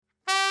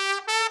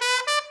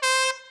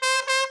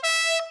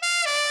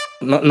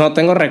no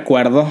tengo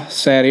recuerdos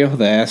serios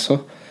de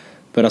eso,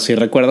 pero sí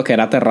recuerdo que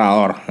era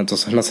aterrador.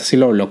 Entonces no sé si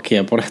lo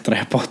bloqueé por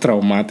estrés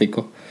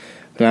postraumático.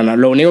 No,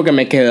 lo único que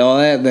me quedó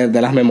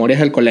de las memorias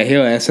del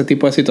colegio de ese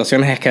tipo de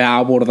situaciones es que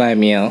daba burda de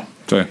miedo.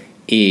 Sí.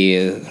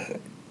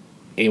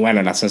 Y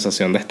bueno, la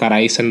sensación de estar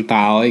ahí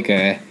sentado y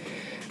que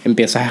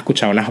empiezas a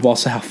escuchar unas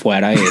voces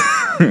afuera y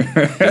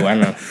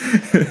bueno,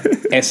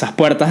 esas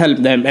puertas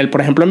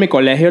por ejemplo, en mi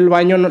colegio el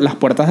baño, las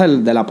puertas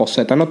de la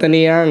poseta no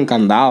tenían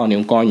candado ni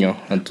un coño.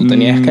 Tú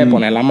tenías que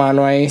poner la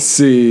mano ahí.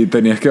 Sí,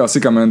 tenías que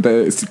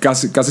básicamente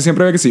casi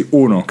siempre había que sí,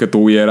 uno que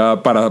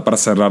tuviera para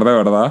cerrar de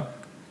verdad.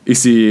 Y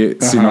si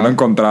no lo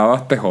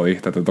encontrabas, te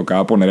jodiste. Te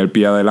tocaba poner el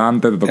pie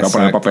adelante, te tocaba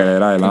poner la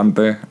papelera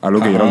adelante, algo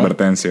que era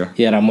advertencia.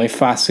 Y era muy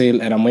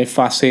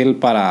fácil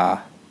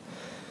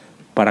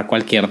para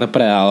cualquier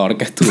depredador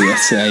que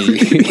estuviese ahí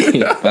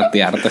y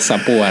patearte esa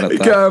puerta. Y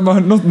que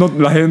además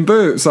la gente,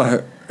 o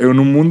sea, en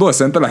un mundo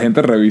decente la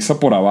gente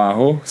revisa por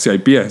abajo si hay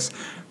pies.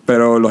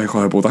 Pero los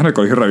hijos de putas en el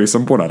colegio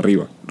revisan por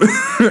arriba.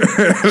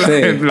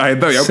 La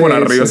gente veía por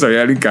arriba, se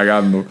veía alguien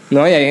cagando.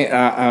 No, y ahí,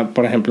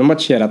 por ejemplo, en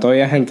bachillerato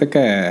había gente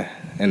que...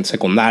 En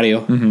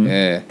secundario,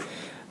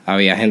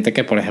 había gente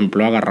que, por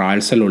ejemplo, agarraba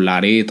el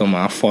celular y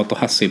tomaba fotos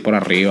así por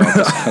arriba.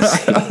 Cosas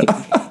así.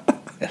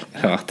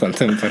 Era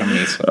bastante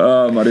enfermizo.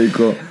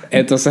 Marico.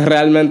 Entonces,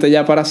 realmente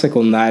ya para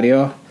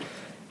secundario,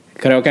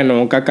 creo que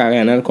nunca cagué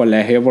en el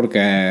colegio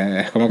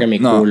porque es como que mi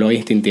culo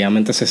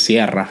instintivamente se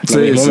cierra. Lo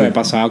mismo me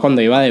pasaba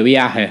cuando iba de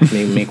viaje.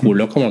 Mi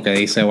culo como que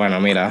dice,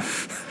 bueno, mira,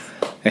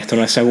 esto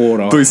no es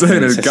seguro. ¿Tú dices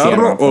en el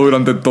carro o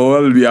durante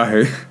todo el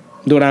viaje?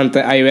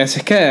 Hay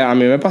veces que a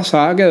mí me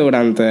pasaba que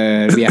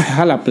durante viajes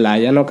a la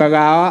playa no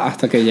cagaba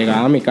hasta que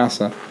llegaba a mi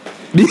casa.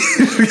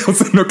 O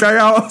sea, no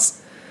cagabas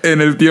en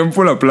el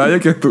tiempo en la playa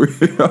que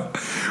estuviera.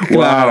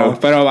 Claro, wow.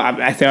 Pero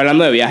estoy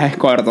hablando de viajes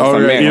cortos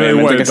también. Y de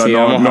vuelta, que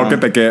no que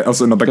te quedes, o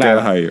sea, no te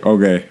quedas ahí.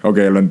 Ok,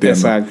 lo entiendo.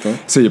 Exacto.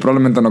 Sí, yo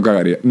probablemente no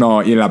cagaría.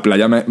 No, y en la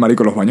playa,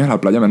 marico, los baños en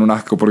la playa me dan un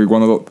asco, porque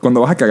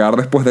cuando vas a cagar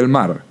después del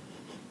mar,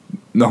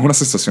 no es una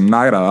sensación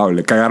nada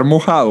agradable. Cagar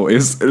mojado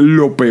es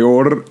lo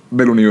peor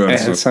del universo.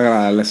 Es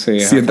desagradable, sí.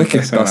 Sientes que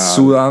estás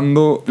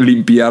sudando.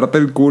 Limpiarte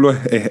el culo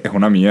es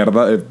una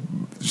mierda.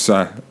 O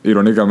sea,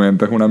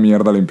 irónicamente es una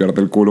mierda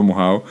limpiarte el culo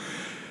mojado.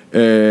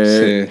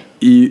 Sí.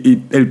 Y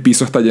el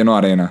piso está lleno de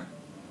arena.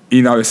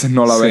 Y a veces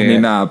no la ves ni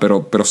nada,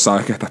 pero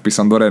sabes que estás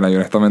pisando arena. Y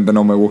honestamente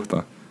no me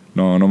gusta.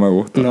 No me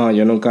gusta. No,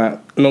 yo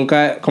nunca,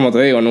 como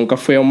te digo, nunca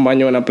fui a un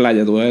baño en la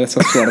playa. Tuve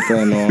esa suerte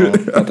de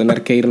no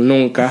tener que ir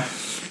nunca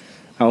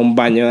a un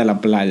baño de la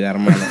playa,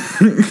 hermano.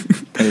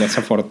 Tengo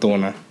esa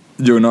fortuna.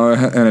 Yo una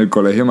vez en el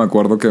colegio me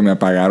acuerdo que me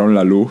apagaron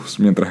la luz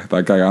mientras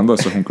estaba cagando.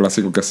 Eso es un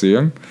clásico que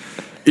hacían.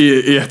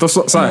 Y esto,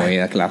 ¿sabes? Una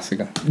vida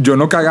clásica. Yo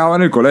no cagaba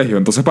en el colegio.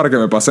 Entonces, para que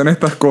me pasen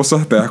estas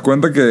cosas, te das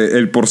cuenta que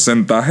el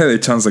porcentaje de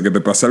chance que te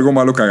pase algo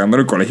malo cagando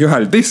en el colegio es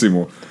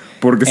altísimo.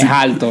 Porque es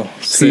alto,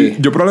 sí.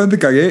 Yo probablemente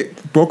cagué,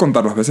 puedo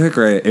contar las veces que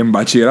cagué en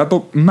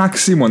bachillerato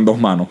máximo en 2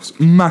 manos.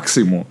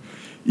 Máximo.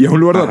 Y es un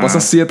lugar donde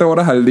pasas 7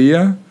 horas al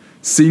día,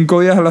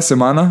 5 días a la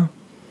semana,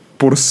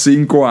 por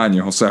 5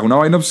 años. O sea, es una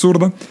vaina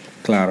absurda.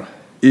 Claro.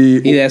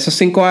 Y de esos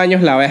 5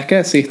 años, la vez que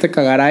decidiste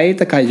cagar ahí,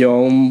 te cayó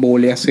un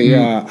bully así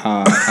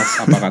a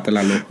apagarte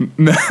la luz.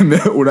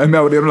 Una vez me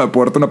abrieron la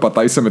puerta una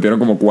patada y se metieron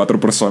como 4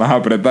 personas a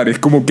apretar. Y es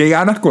como, ¿qué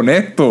ganas con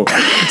esto? O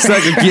sea,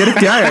 ¿qué quieres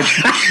que haga?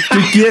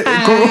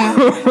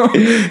 ¿Cómo?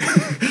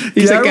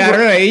 Y se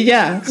quedaron ahí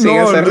ya, sin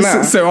hacer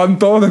nada. Se van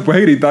todos después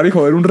de gritar y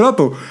joder un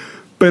rato.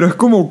 Pero es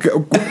como que,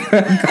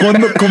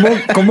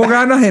 ¿cómo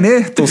ganas en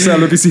esto? O sea,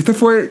 lo que hiciste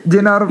fue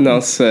llenar...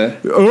 No sé.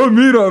 Oh,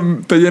 mira,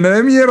 te llené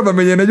de mierda,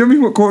 me llené yo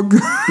mismo.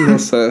 No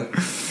sé.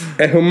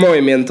 Es un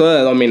movimiento de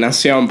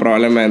dominación,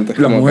 probablemente.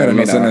 Las mujeres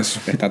no hacen eso.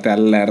 Estate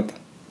alerta.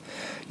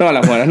 No,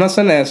 las mujeres no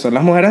hacen eso.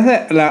 Las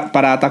mujeres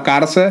para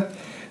atacarse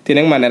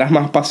tienen maneras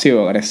más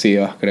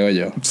pasivo-agresivas, creo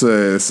yo. Sí.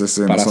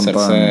 Para no son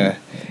hacerse...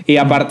 Y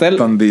aparte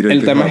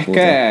el tema es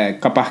que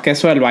capaz que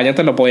eso del baño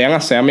te lo podían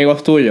hacer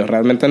amigos tuyos.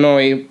 Realmente no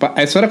hay...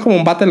 Eso era como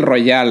un Battle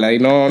Royale. Ahí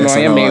no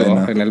hay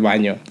amigos en el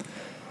baño.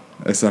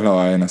 Esa es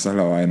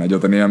la vaina. Yo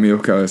tenía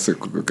amigos que a veces...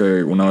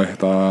 Que una vez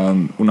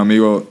estaban... Un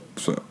amigo... O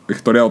sea,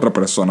 historia de otra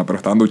persona, pero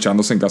estaban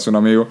duchándose en casa de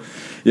un amigo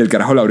y el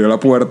carajo le abrió la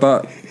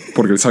puerta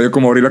porque él sabía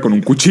cómo abrirla con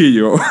un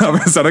cuchillo. A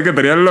pesar de que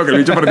tenían lo que el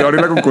bicho aprendió a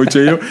abrirla con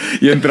cuchillo,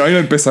 y entraron y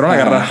empezaron a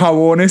agarrar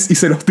jabones y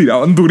se los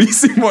tiraban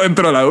durísimo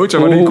dentro de la ducha,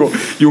 marico.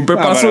 Y un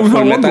pepazo, un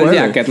jabón Full Metal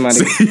Jacket,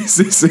 marico.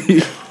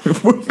 Sí.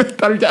 Full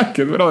Metal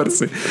Jacket, brother,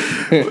 sí.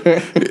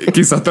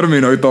 Quizás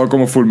terminó y todo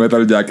como Full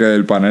Metal Jacket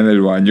del pana en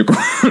el baño con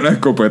una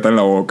escopeta en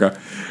la boca.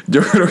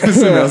 Yo creo que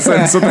se me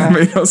hace eso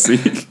terminó así.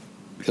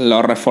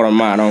 Lo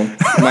reformaron.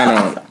 Bueno,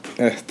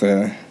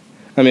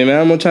 a mí me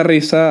da mucha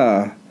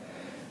risa.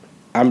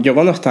 Yo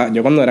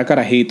cuando era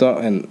carajito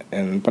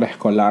en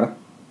preescolar,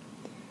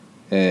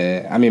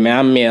 a mí me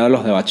dan miedo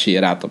los de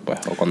bachillerato, pues.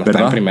 O cuando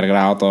estaba en primer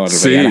grado, todo.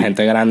 Veía la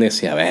gente grande y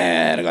decía,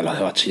 verga, los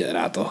de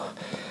bachillerato.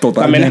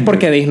 Totalmente. También es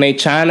porque Disney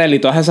Channel y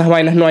todas esas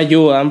vainas no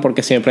ayudan,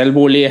 porque siempre el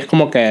bully es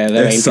como que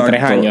de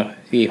 23 años.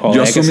 Y joder,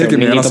 yo asumí que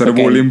me iban a hacer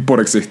bullying por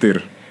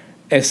existir.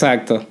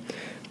 Exacto.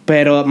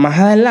 Pero más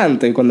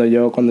adelante, cuando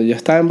yo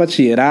estaba en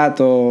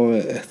bachillerato,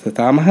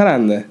 estaba más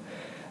grande,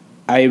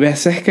 hay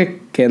veces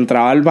que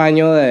entraba al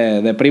baño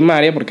de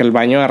primaria, porque el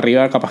baño de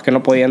arriba capaz que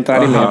no podía entrar.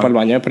 Ajá. Y me iba para el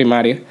baño de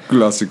primaria.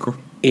 Clásico.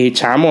 Y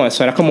chamo,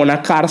 eso era como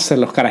una cárcel.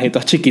 Los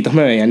carajitos chiquitos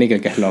me veían y que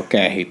qué es lo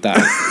que es y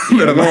tal.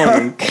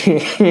 ¿Verdad?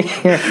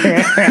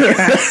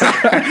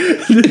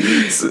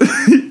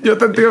 Yo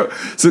te entiendo.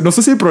 No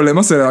sé si el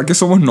problema será que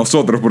somos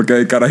nosotros, porque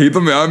de carajito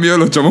me da miedo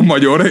los chamos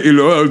mayores y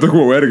luego de adultos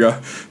como verga.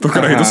 Estos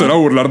carajitos se van a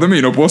burlar de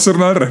mí. No puedo hacer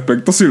nada al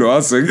respecto si lo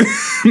hacen.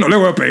 No les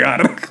voy a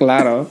pegar.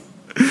 Claro.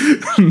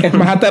 No. Es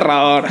más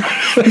aterrador.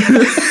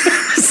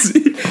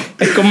 Sí.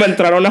 Es como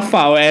entrar a una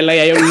favela y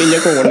hay un niño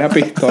con una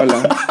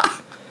pistola.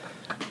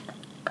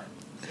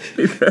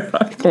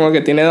 Es como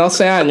que tiene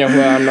 12 años,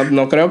 weón.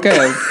 No creo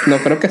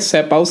que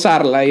sepa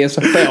usarla y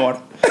eso es peor.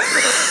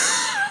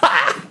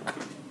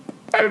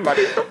 El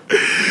marido.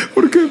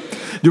 Porque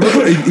yo me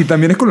acuerdo, y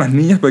también es con las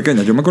niñas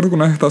pequeñas. Yo me acuerdo que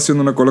una vez estaba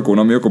haciendo una cola con un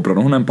amigo,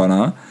 comprarnos una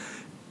empanada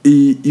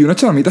y una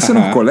chamita se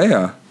nos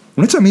colea.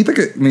 Una chamita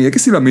que me dice que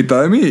si la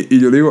mitad de mí y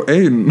yo le digo,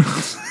 hey,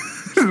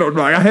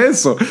 no hagas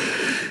eso.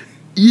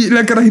 Y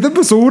la carajita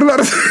empezó a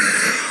burlarse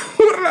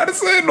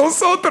de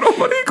nosotros,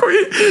 marico,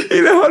 y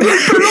dejarle el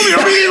pelo a mi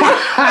amigo.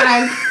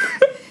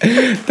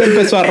 Te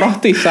empezó a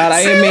rostizar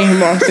ahí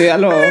mismo, así a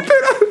lo... Y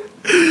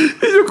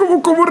yo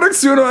 ¿cómo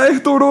reacciono a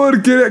esto,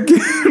 brother?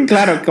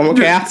 Claro,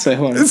 ¿qué haces,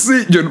 bueno?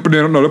 Sí, yo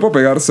primero no le puedo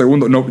pegar.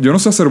 Segundo, no, yo no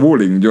sé hacer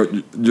bullying.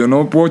 Yo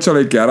no puedo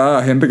chalequear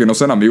a gente que no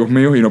sean amigos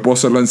míos y no puedo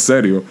hacerlo en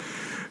serio.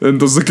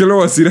 Entonces, ¿qué le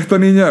voy a decir a esta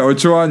niña de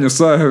 8 años,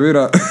 sabes?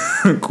 Mira,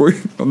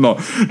 no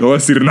voy a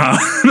decir nada.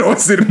 No voy a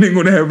decir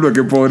ningún ejemplo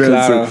que podría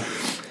decir.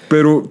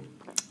 Pero,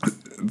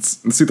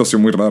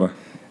 situación muy rara.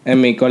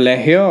 En mi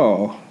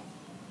colegio,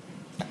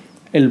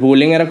 el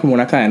bullying era como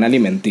una cadena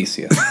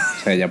alimenticia.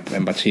 O sea, ya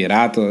en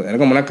bachillerato, era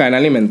como una cadena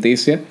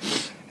alimenticia.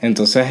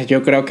 Entonces,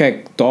 yo creo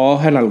que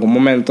todos en algún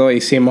momento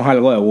hicimos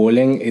algo de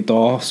bullying y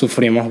todos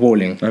sufrimos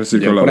bullying.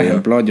 Yo, por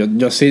ejemplo, a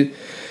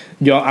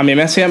mí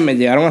me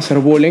llegaron a hacer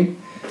bullying.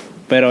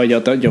 Pero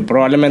yo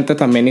probablemente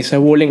también hice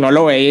bullying. No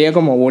lo veía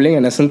como bullying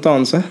en ese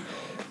entonces.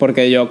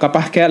 Porque yo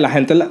capaz que a la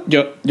gente...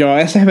 Yo a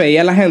veces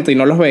veía a la gente y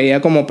no los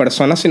veía como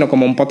personas, sino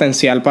como un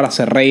potencial para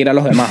hacer reír a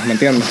los demás, ¿me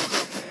entiendes?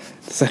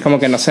 Entonces como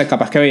que, no sé,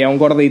 capaz que veía a un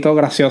gordito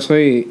gracioso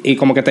y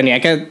como que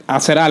tenía que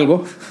hacer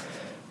algo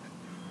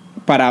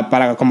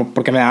como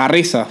porque me daba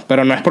risa.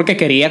 Pero no es porque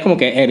quería como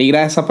que herir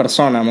a esa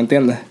persona, ¿me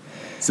entiendes?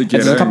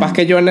 Entonces capaz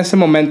que yo en ese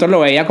momento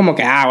lo veía como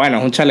que, bueno,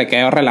 es un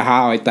chalequeo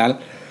relajado y tal.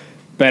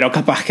 Pero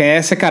capaz que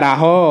ese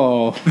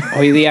carajo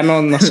hoy día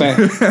no sé.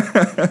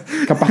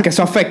 Capaz que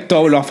eso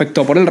lo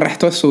afectó por el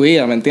resto de su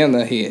vida, ¿me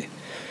entiendes?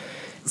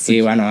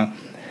 Y bueno.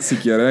 Si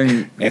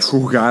quieren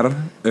juzgar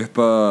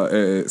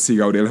si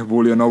Gabriel es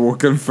bully o no,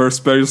 busquen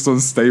First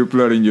Person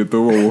Stapler en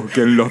YouTube o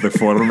busquen Los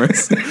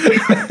Deformes.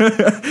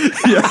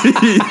 Y ahí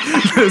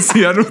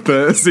decían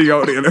ustedes si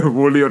Gabriel es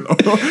bully o no.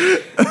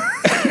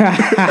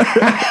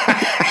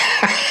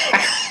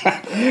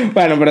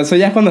 Bueno, pero eso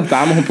ya es cuando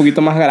estábamos un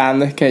poquito más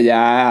grandes, que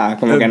ya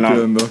como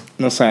Entiendo. que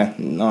no sé,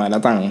 no era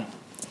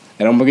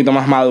era un poquito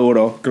más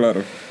maduro.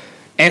 Claro.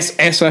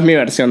 Eso es mi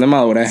versión de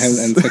madurez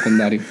en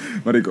secundario.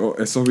 Marico,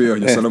 esos videos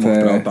yo se los he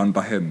mostrado a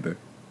tanta gente.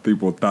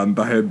 Tipo,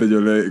 tanta gente.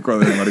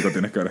 Cuando digo, marico,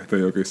 tienes que ver este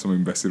video que hizo mi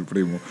imbécil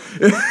primo.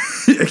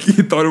 Y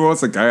aquí todo el mundo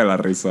se caga de la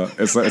risa.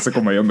 Ese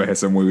comedia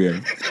envejece muy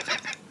bien.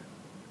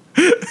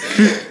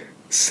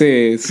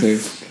 Sí.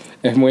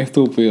 Es muy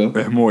estúpido.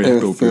 Es muy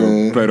estúpido.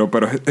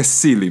 Pero es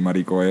silly,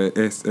 marico.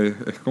 Es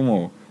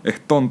como... Es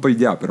tonto y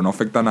ya, pero no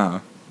afecta a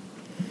nada.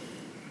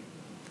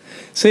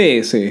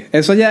 Sí.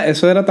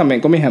 Eso era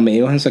también con mis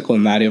amigos en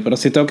secundario. Pero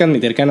sí tengo que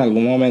admitir que en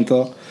algún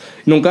momento...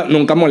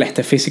 Nunca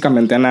molesté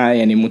físicamente a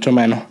nadie, ni mucho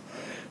menos.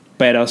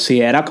 Pero sí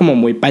era como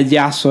muy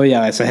payaso y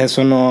a veces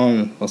eso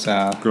no... O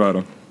sea...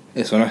 Claro.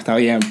 Eso no está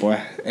bien, pues.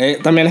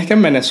 También es que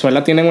en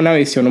Venezuela tienen una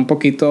visión un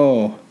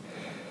poquito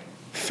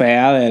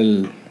fea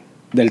del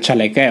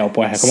chalequeo,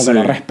 pues. Es como que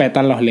no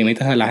respetan los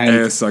límites de la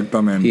gente.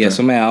 Exactamente. Y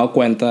eso me he dado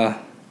cuenta.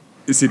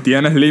 Y si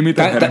tienes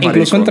límites, eres marico.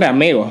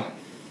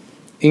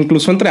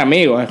 Incluso entre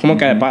amigos. Es como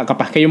que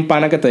capaz que hay un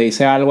pana que te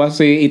dice algo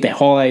así y te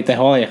jode.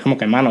 Y es como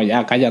que, mano,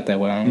 ya, cállate,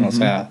 weón. O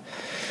sea...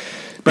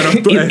 Pero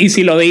y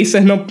si lo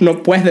dices, no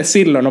puedes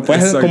decirlo. No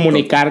puedes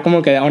comunicar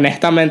como que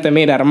honestamente,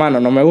 mira, hermano,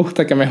 no me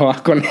gusta que me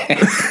jodas con él.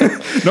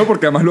 No,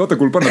 porque además luego te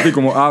culpan a ti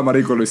como,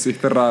 marico, lo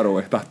hiciste raro.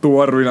 Estás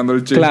tú arruinando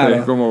el chiste. Claro. Y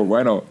es como,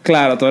 bueno...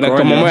 Claro, tú eres,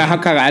 ¿cómo me vas a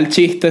cagar el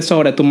chiste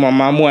sobre tu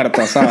mamá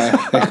muerta, sabes?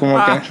 Es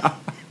como que...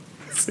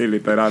 Sí,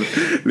 literal.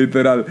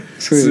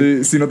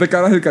 Sí. Si no te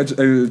cagas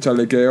el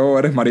chalequeo,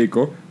 eres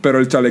marico. Pero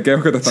el chalequeo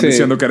es que te están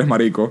diciendo que eres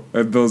marico.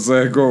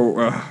 Entonces, como...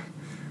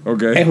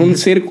 Okay. Es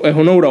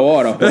un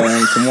Ouroboros, pues,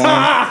 como...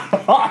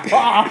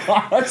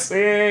 Sí,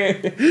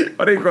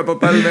 marico,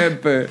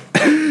 totalmente.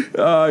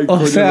 Ay,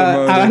 o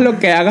sea, hagas lo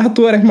que hagas,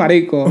 tú eres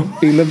marico.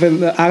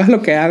 Hagas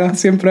lo que hagas,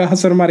 siempre vas a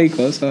ser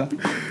marico, o sea.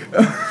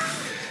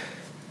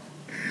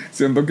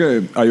 Siento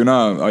que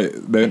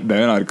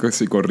deben haber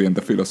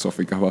corrientes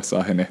filosóficas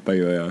basadas en esta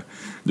idea.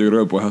 Yo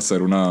creo que puedes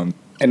hacer una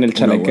En el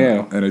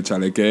chalequeo. En el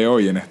chalequeo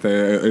y en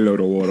el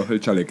Ouroboros del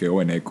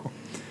chalequeo en eco.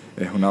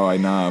 Es una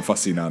vaina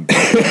fascinante.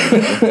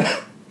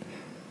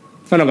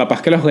 Bueno,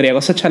 capaz que los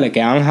griegos se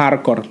chalequeaban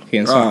hardcore,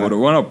 quién sabe. Pero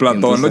bueno,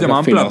 Platón lo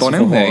llamaban Platón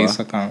en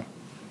joda.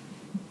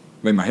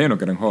 Me imagino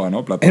que era en joda,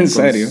 ¿no? Platón. ¿En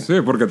serio? Sí,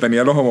 porque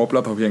tenía los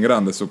omóplatos bien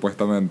grandes,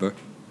 supuestamente.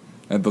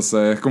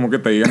 Entonces es como que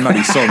te digan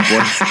narizón,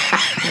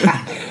 pues.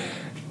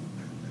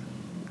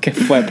 ¿Qué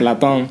fue,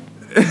 Platón?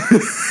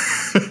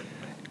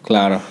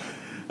 Claro.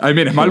 Ay,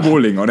 mira, es mal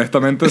bullying,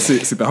 honestamente. Si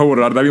te vas a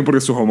burlar de alguien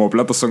porque sus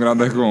omóplatos son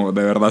grandes, como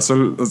de verdad, eso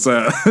no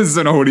es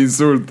un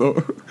insulto.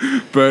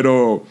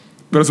 Pero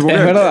supongo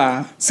que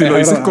verdad, si lo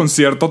dices con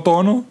cierto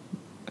tono,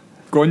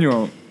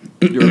 coño,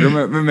 yo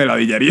creo que me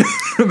ladillaría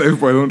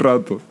después de un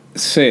rato.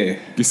 Sí.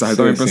 Quizás él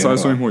también pensaba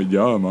eso mismo. Y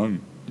ya, man,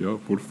 ya,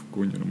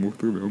 coño, no me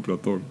gusta que me un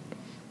Platón.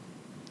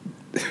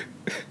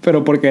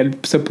 Pero porque él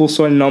se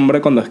puso el nombre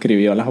cuando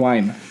escribió las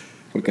vainas.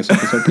 Porque se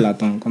puso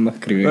Platón cuando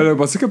escribió. Pero lo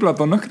que pasa es que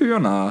Platón no escribió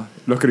nada.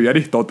 Lo escribió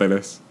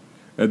Aristóteles.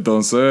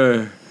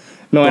 Entonces...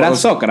 No, era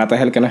Sócrates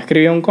el que no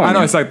escribió un coño. Ah,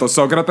 no, exacto.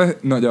 Sócrates...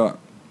 No, ya va.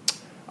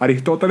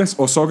 Aristóteles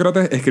o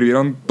Sócrates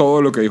escribieron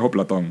todo lo que dijo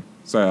Platón.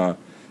 O sea,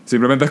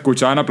 simplemente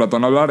escuchaban a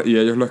Platón hablar y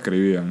ellos lo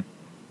escribían.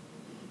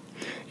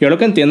 Yo lo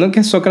que entiendo es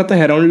que Sócrates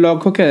era un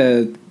loco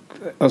que...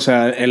 O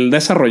sea, él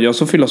desarrolló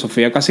su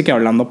filosofía casi que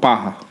hablando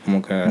paja.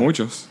 Como que...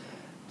 Muchos.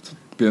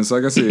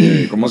 Piensa que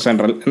sí. O sea,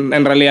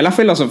 en realidad la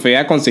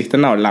filosofía consiste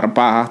en hablar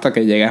paja hasta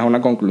que llegues a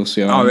una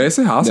conclusión. A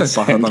veces haces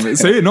paja también.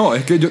 Sí, no,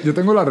 es que yo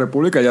tengo la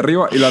República allá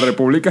arriba y la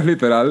República es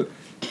literal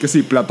que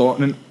sí,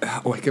 Platón...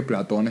 O es que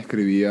Platón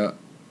escribía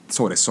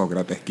sobre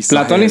Sócrates. Quizás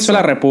Platón hizo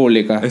la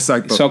República.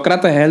 Exacto.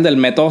 Sócrates es el del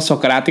método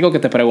socrático que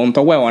te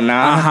pregunto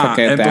huevonadas hasta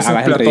que te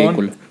hagas el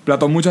ridículo.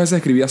 Platón muchas veces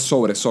escribía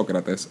sobre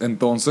Sócrates.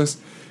 Entonces,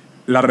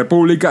 la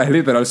República es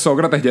literal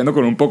Sócrates yendo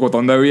con un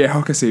pocotón de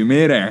viejos que sí,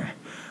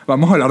 miren...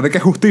 Vamos a hablar de qué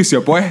es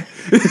justicia, pues.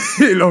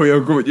 Y los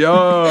viejos como,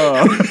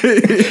 ya.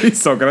 Y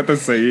Sócrates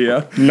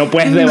seguía. No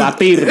puedes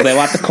debatir,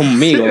 debate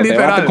conmigo.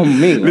 Debate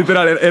conmigo.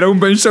 Literal, era un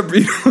Ben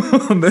Shapiro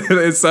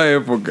de esa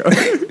época.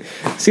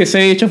 Si ese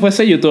dicho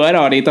fuese youtuber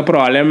ahorita,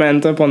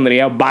 probablemente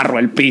pondría barro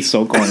el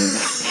piso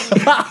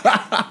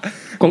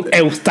con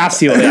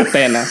Eustacio de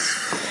Atenas.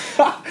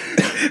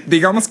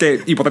 Digamos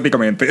que,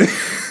 hipotéticamente,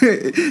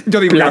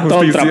 yo digo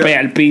Platón trapea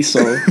el piso.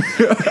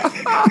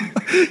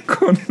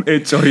 Con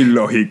hechos y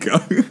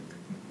lógica.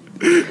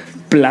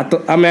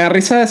 Me da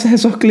risa a veces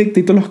esos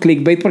títulos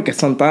clickbait porque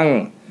son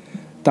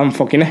tan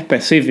fucking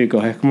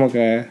específicos. Es como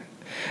que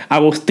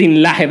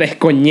Agustín Laje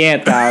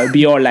descoñeta,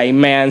 viola y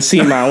mea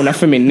encima a una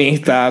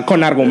feminista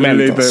con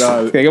argumentos.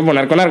 Literal. Que hay que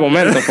poner con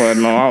argumentos, pues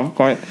no.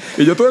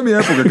 Y yo tuve mi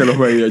época que los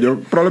veía. Yo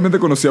probablemente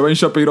conocía a Ben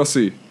Shapiro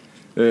así,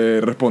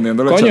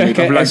 respondiéndole a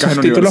chamitas blancas esos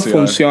en títulos universidades.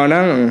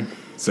 Funcionan.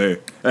 Sí.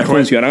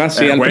 Funcionan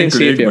así al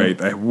principio.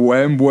 Clickbait, es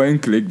buen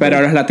clickbait.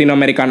 Pero los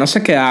latinoamericanos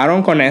se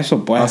quedaron con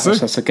eso, pues. ¿Ah, sí? O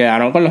sea, se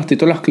quedaron con los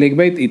títulos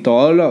clickbait y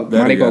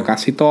marico,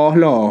 casi todos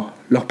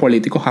los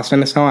políticos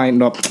hacen esa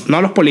vaina.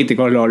 No los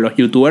políticos, los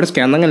youtubers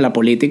que andan en la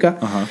política.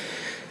 Ajá.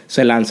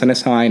 Se lanzan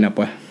esa vaina,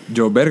 pues.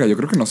 Yo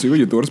creo que no sigo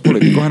youtubers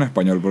políticos en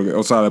español. Porque,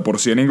 o sea, de por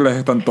sí en inglés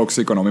es tan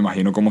tóxico, no me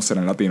imagino cómo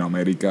será en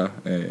Latinoamérica,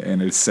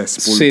 en el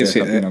cesspool que es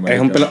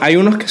Latinoamérica. Hay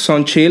unos que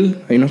son chill,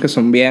 hay unos que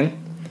son bien.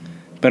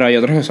 Pero hay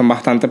otros que son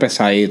bastante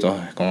pesaditos.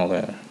 Es como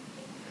que...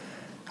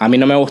 A mí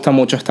no me gusta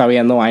mucho estar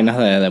viendo vainas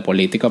de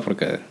política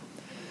porque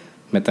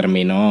me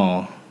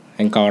termino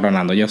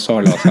encabronando yo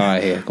solo,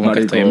 ¿sabes? Y es como Marico,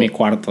 que estoy en mi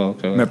cuarto.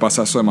 Me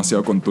pasa eso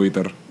demasiado con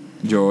Twitter.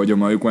 Yo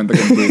me doy cuenta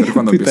que en Twitter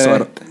cuando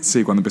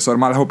empiezo a ver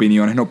malas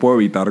opiniones no puedo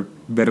evitar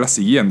ver las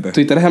siguientes.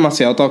 Twitter es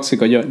demasiado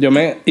tóxico.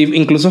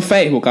 Incluso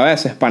Facebook a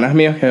veces,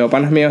 que veo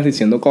panas míos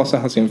diciendo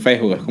cosas así en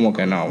Facebook. Es como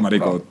que no.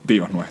 Marico,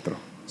 Dios nuestro.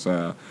 O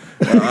sea...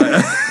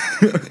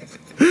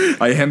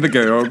 Hay gente que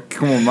veo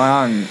como,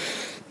 man...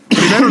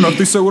 Primero, no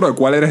estoy seguro de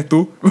cuál eres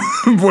tú.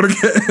 Porque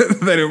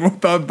tenemos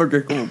tanto que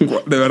es como...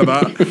 De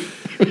verdad,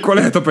 ¿cuál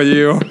es tu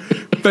apellido?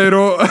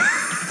 Pero...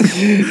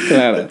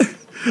 Claro.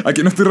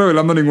 Aquí no estoy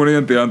revelando ninguna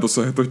identidad,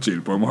 entonces esto es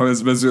chill.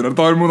 Podemos mencionar...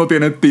 Todo el mundo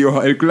tiene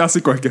tíos. El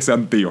clásico es que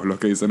sean tíos los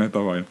que dicen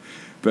estas vainas.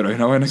 Pero hay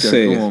una vaina que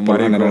es como...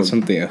 por general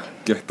son tíos.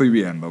 ¿Qué estoy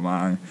viendo,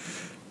 man?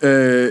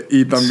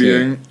 Y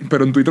también... Sí.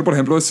 Pero en Twitter, por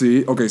ejemplo,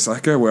 decidí... Ok,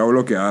 ¿sabes qué? Voy a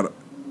bloquear...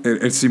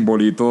 El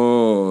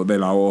simbolito de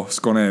la voz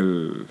con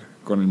el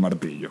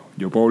martillo.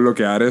 Yo puedo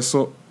bloquear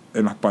eso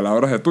en las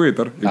palabras de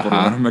Twitter y por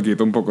lo menos me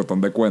quito un pocotón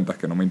de cuentas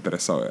que no me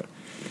interesa ver.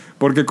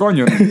 Porque,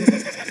 coño,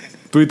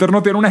 Twitter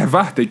no tiene una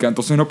esvástica,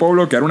 entonces no puedo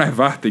bloquear una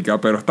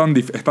esvástica, pero es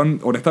tan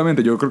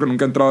honestamente, yo creo que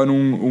nunca he entrado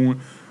en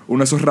uno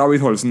de esos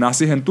rabbit holes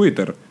nazis en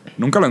Twitter.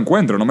 Nunca lo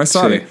encuentro, no me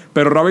sale. Sí.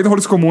 Pero rabbit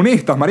holes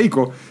comunistas,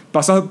 marico.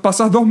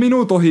 Pasas 2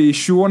 minutos y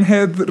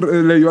Shoeonhead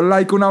le dio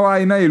like a una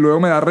vaina y luego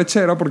me da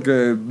rechera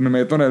porque me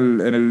meto en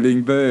el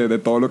link de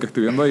todo lo que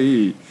estoy viendo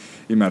ahí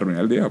y me arruiné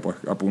el día, pues,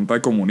 a punta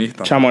de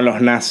comunistas. Chamo,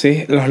 los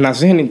nazis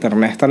en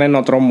internet están en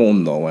otro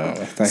mundo, weón.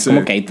 Es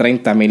como que hay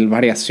 30.000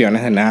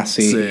 variaciones de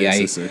nazis y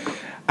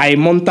hay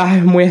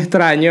montajes muy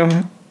extraños.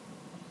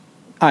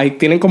 ahí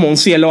tienen como un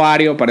cielo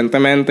ario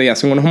aparentemente y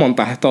hacen unos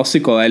montajes todos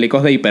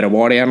psicodélicos de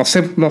hiperbórea. No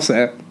sé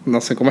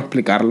cómo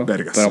explicarlo.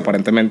 Verga, pero sí.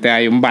 aparentemente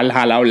hay un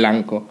Valhalla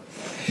blanco.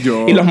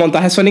 Yo... Y los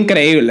montajes son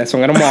increíbles,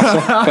 son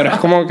hermosos. Pero es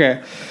como que...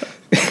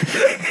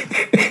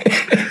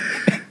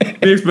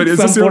 Mi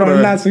experiencia son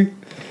puros nazis.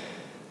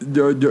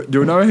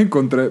 Yo una vez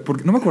encontré,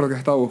 porque no me acuerdo qué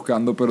estaba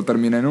buscando, pero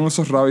terminé en uno de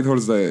esos rabbit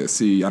holes de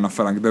si Ana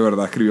Frank de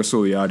verdad escribió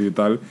su diario y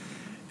tal.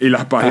 Y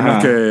las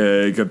páginas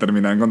que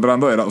terminé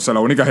encontrando era, o sea,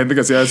 la única gente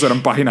que hacía eso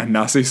eran páginas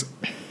nazis,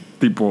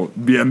 tipo,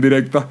 bien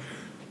directas.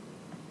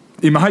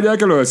 Y más allá de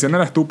que lo decían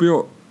era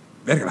estúpido,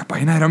 verga, las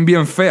páginas eran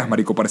bien feas,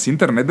 marico. Parecía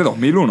internet de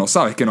 2001,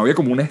 ¿sabes? Que no había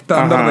como un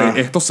estándar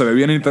de esto se ve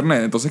bien en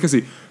internet. Entonces que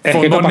sí,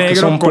 fondo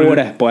negro con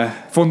puras, pues.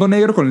 Fondo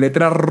negro con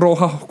letras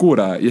rojas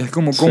oscuras. Y es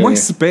como, ¿cómo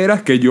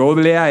esperas que yo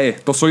lea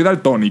esto? Soy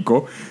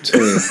daltónico. Sí.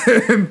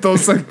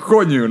 Entonces,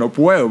 coño, no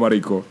puedo,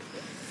 marico.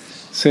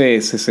 Sí.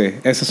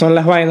 Esas son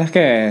las vainas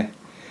que...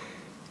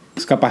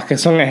 Pues capaz que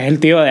es el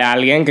tío de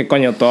alguien que,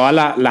 coño,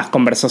 todas las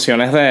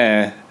conversaciones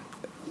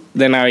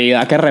de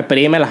Navidad que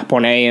reprime las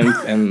pone ahí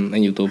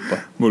en YouTube, pues.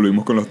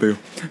 Volvimos con los tíos.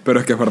 Pero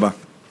es que es verdad.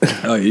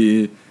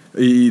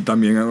 Y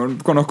también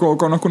conozco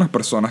unas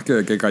personas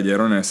que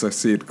cayeron en ese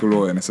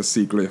ciclo,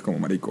 y es como,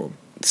 marico.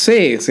 Sí,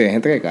 hay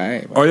gente que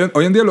cae.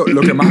 Hoy en día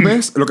lo que más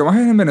ves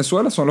en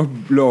Venezuela son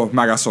los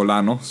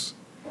magasolanos,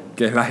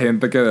 que es la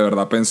gente que de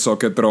verdad pensó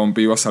que Trump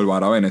iba a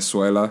salvar a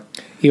Venezuela.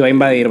 Iba a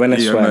invadir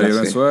Venezuela.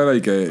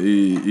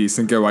 Y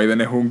dicen que Biden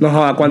es un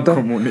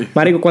comunista.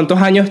 Marico, ¿cuántos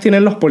años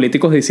tienen los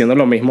políticos diciendo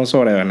lo mismo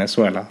sobre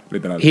Venezuela?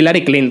 Literal.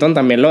 Hillary Clinton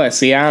también lo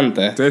decía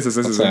antes. Sí.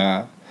 O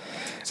sea,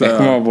 es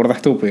como burda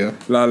estúpido.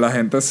 La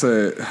gente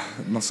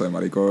no sé,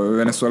 marico.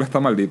 Venezuela está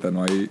maldita,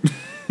 no hay...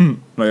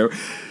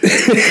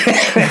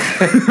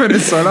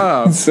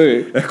 Venezuela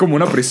es como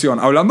una prisión.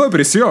 Hablando de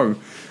prisión,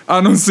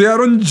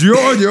 anunciaron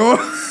Yo-Yo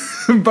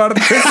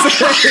parte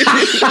 6.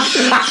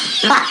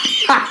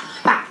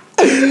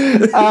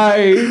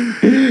 Ay,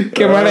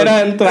 qué manera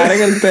de entrar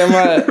en el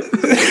tema.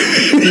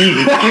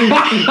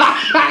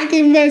 Qué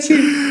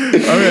imbécil.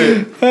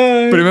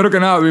 Primero que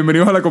nada,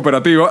 bienvenidos a la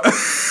cooperativa.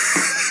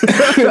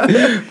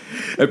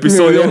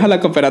 Bienvenidos a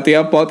la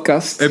cooperativa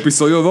podcast.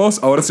 Episodio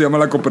 2, ahora se llama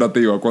la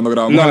cooperativa. Cuando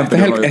grabamos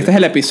este es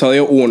el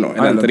episodio 1.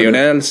 El anterior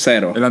era el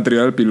 0. El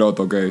anterior era el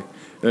piloto, ok.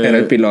 Era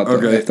el piloto.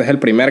 Okay. Este es el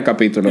primer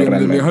capítulo.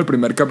 Bienvenidos al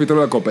primer capítulo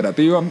de la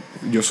cooperativa.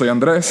 Yo soy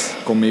Andrés.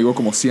 Conmigo,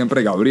 como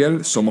siempre,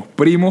 Gabriel. Somos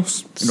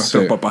primos.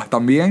 Nuestros papás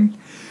también.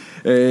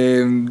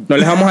 No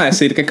les vamos a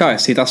decir qué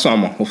cabecita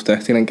somos.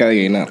 Ustedes tienen que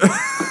adivinar.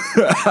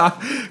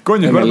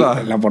 Coño, es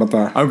verdad. En la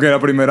portada. Aunque en la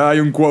primera hay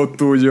un quote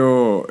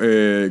tuyo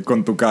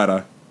con tu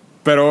cara.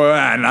 Pero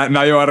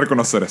nadie va a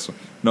reconocer eso.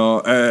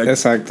 No,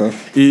 exacto.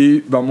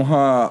 Y vamos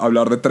a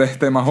hablar de 3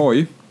 temas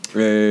hoy.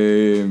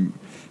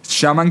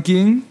 Shaman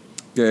King,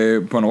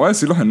 que, bueno, voy a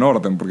decirlos en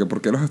orden, porque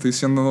 ¿por qué los estoy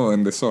diciendo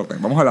en desorden?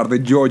 Vamos a hablar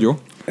de Yo-Yo.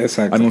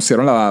 Exacto.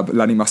 Anunciaron la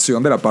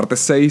animación de la parte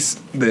 6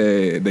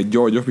 de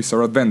Yo-Jo's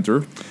Bizarre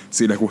Adventure.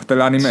 Si les gusta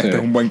el anime, este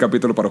es un buen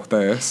capítulo para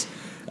ustedes.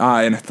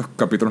 En estos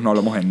capítulos no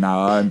hablamos de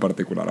nada en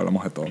particular,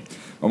 hablamos de todo.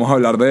 Vamos a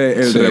hablar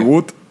del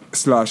reboot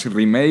 /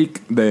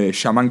 remake de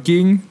Shaman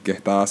King, que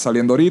está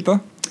saliendo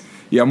ahorita.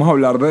 Y vamos a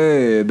hablar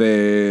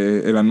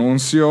de el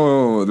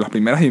anuncio, las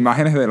primeras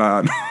imágenes de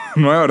la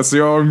nueva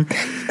versión,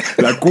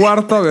 la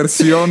 4ª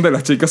versión de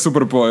las chicas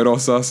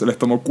superpoderosas. Les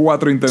tomó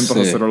 4 intentos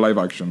de hacer live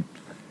action.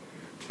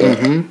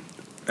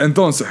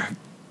 Entonces,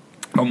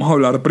 vamos a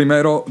hablar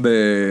primero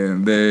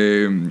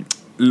de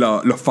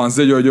los fans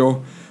de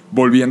Yo-Yo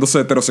volviéndose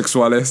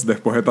heterosexuales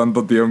después de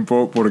tanto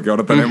tiempo, porque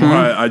ahora tenemos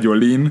a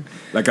Yolene.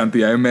 La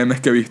cantidad de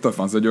memes que he visto de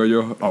fans de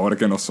Yo-Yo ahora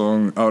que no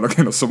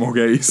somos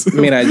gays.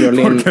 Mira,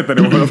 Yolene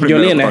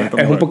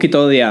es un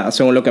poquito odiada,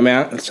 según lo que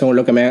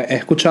me he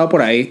escuchado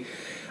por ahí.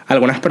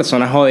 Algunas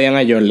personas odian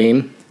a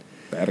Yolene.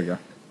 Verga.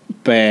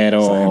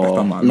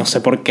 Pero no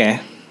sé por qué.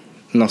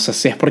 No sé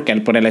si es por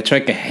el hecho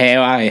de que es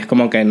jeva y es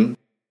como que...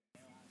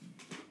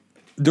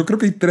 Yo creo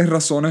que hay 3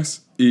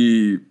 razones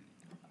y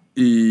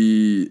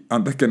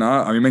antes que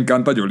nada, a mí me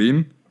encanta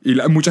Yolene. Y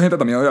mucha gente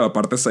también odia la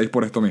parte 6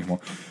 por esto mismo.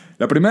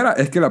 La primera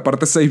es que la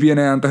parte 6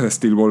 viene antes de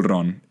Steel Ball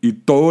Run. Y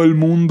todo el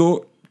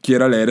mundo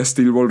quiere leer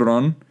Steel Ball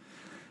Run.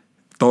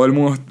 Todo el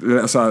mundo...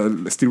 O sea,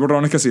 Steel Ball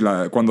Run es que si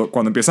cuando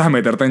empiezas a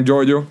meterte en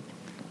Yo-Yo,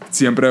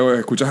 siempre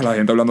escuchas a la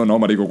gente hablando, no,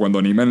 marico, cuando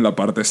animen la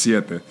parte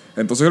 7.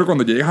 Entonces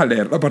cuando llegues a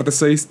leer la parte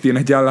 6,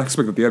 tienes ya la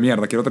expectativa de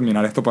mierda. Quiero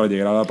terminar esto para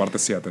llegar a la parte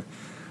 7.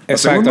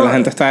 Exacto, la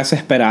gente está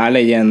desesperada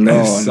leyendo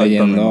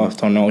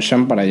Stone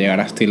Ocean para llegar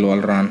a Steel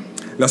Ball Run.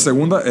 La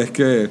segunda es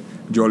que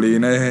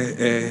Yolene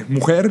es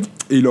mujer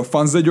y los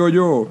fans de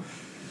Yo-Yo...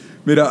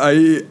 Mira,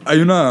 hay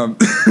una...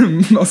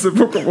 no sé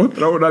por cómo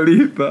mostrar una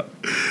lista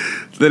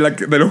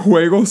de los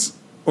juegos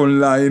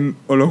online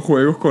o los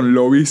juegos con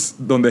lobbies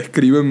donde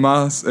escriben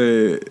más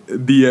the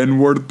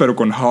N-word pero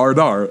con hard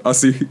R.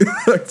 Así.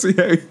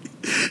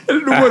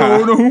 El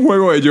número 1 es un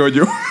juego de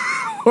Yo-Yo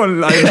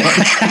online.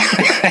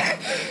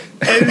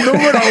 El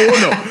número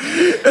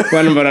 1.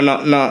 Bueno, pero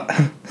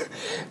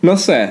no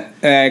sé.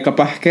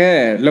 Capaz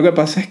que... Lo que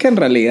pasa es que en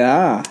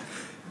realidad...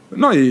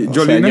 No, y O Jolene sea, es un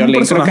Jolene creo que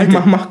personaje es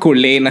más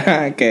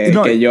masculina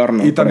que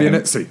Giorno. Y también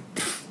por ejemplo. sí.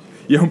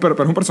 Y pero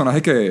es un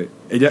personaje que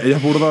ella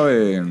es burda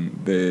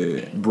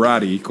de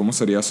bratty. ¿Cómo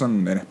sería eso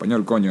en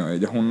español, coño?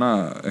 Ella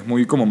es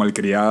muy como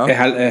malcriada.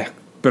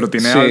 Pero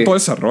tiene Sí. alto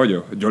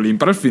desarrollo. Jolene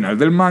para el final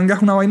del manga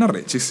es una vaina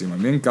rechísima. A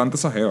mí me encanta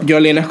esa jeva.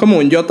 Jolene es como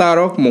un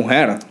Yotaro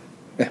mujer.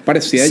 Es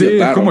parecida a Sí,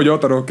 Yotaro. es como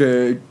Yotaro,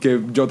 que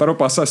Yotaro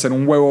pasa de ser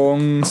un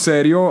huevón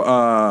serio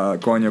a,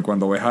 coño,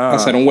 cuando ves a... A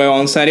ser un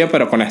huevón serio,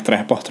 pero con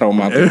estrés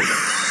postraumático.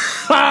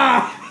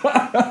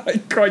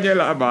 ¡Ay, coño de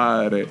la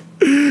madre!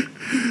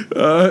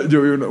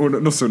 Yo vi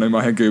una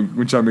imagen que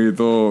un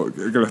chamito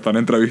que lo están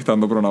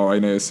entrevistando por una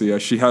vaina y decía,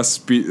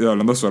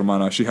 hablando de su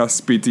hermana, she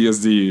has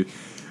PTSD,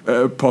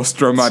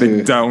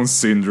 post-traumatic Down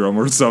syndrome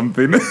or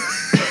something.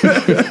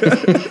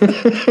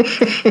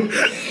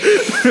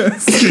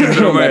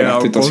 Síndrome de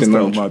Down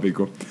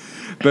post-traumático.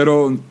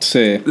 Pero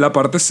la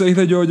parte 6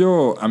 de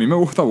Jojo a mí me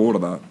gusta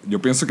burda. Yo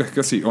pienso que es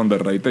que sí,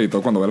 underrated y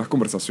todo cuando ve las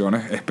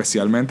conversaciones,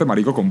 especialmente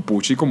marico con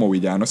Pucci como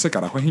villano, ese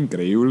carajo es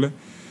increíble.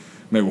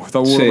 Me gusta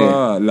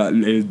burda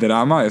el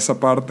drama de esa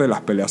parte, las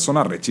peleas son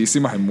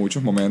arrechísimas en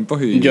muchos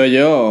momentos y...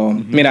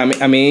 Mira,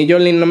 a mí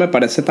Jolene no me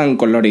parece tan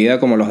colorida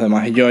como los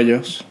demás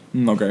Jojos.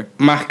 Okay.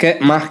 Más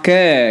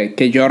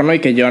que Giorno y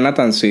que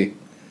Jonathan sí.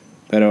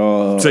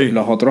 Pero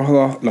los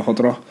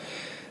otros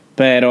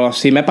pero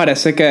sí me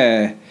parece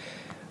que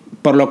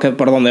por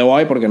donde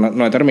voy, porque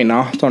no he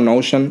terminado Stone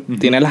Ocean,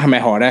 tiene las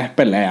mejores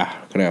peleas,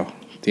 creo.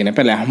 Tiene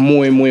peleas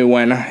muy, muy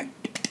buenas.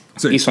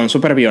 Sí. Y son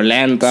súper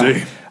violentas.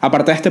 Sí.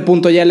 Aparte de este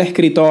punto ya el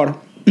escritor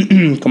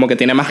como que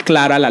tiene más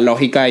clara la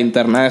lógica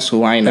interna de su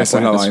vaina. Esa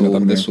es la vaina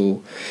también.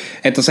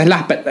 Entonces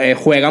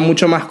juega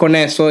mucho más con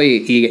eso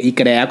y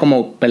crea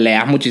como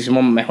peleas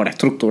muchísimo mejor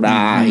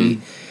estructuradas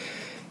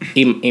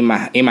y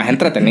más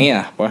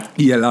entretenidas, pues.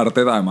 Y el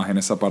arte además en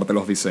esa parte,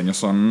 los diseños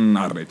son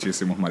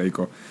arrechísimos,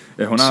 marico.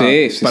 Es una...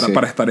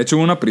 para estar hecho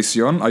en una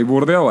prisión hay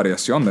burde de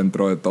variación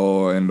dentro de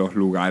todo, en los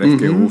lugares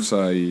que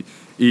usa y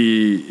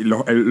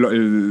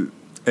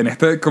en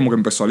este como que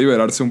empezó a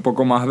liberarse un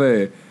poco más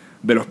de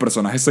los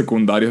personajes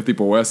secundarios,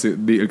 tipo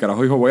el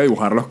carajo dijo voy a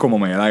dibujarlos como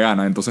me dé la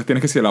gana. Entonces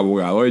tienes que ser el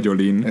abogado de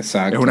Jolene.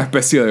 Exacto. Es una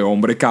especie de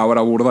hombre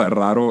cabra burda de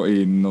raro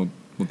y no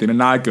tiene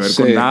nada que ver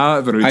con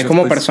nada. Pero hay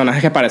como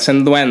personajes que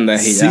parecen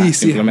duendes y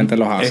simplemente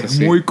los hace. Es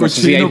muy cochino. No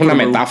sé si hay una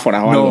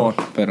metáfora o algo,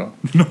 pero...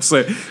 No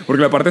sé,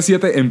 porque la parte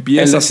 7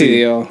 empieza él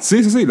decidió.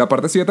 así. Sí, la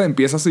parte 7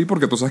 empieza así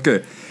porque tú sabes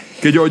que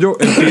Jojo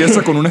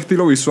empieza con un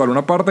estilo visual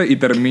una parte y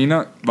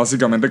termina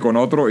básicamente con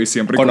otro y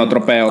siempre con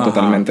otro peo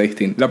totalmente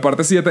distinto. La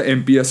parte 7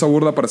 empieza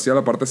burda parecida a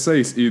la parte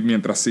 6 y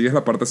mientras sigues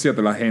la parte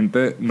 7 la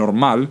gente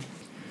normal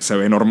se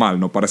ve normal,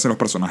 no parecen los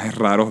personajes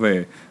raros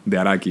de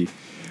Araki.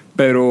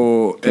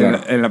 Pero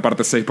en la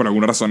parte 6 por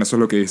alguna razón eso es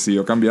lo que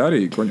decidió cambiar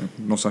y coño,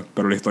 no sé,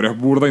 pero la historia es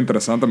burda,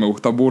 interesante, me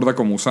gusta burda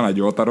como usan a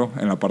Yotaro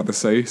en la parte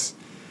 6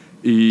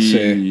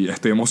 y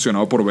estoy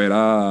emocionado por ver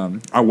a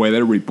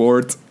Weather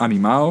Report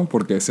animado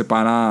porque ese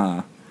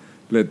pana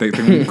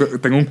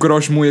tengo un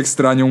crush muy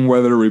extraño en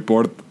Weather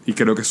Report y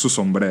creo que es su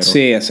sombrero.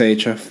 Sí, ese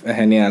dicho es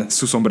genial.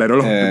 Su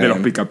sombrero de los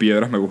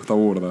picapiedras me gusta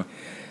burda.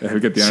 Es el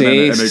que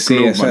tiene en el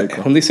club, marico.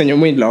 Es un diseño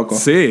muy loco.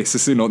 Sí.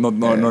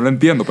 No lo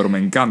entiendo, pero me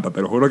encanta.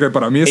 Te lo juro que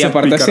para mí y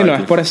aparte si no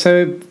es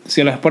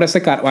por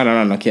ese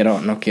bueno, no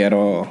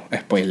quiero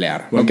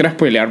spoilear. No quiero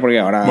spoilear porque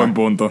ahora... Buen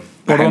punto.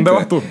 ¿Por dónde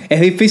vas tú? Es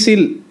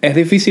difícil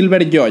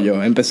ver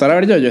Jojo. Empezar a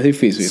ver Jojo es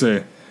difícil. Sí.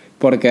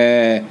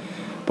 Porque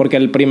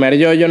el primer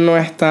Jojo no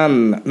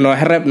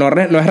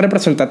es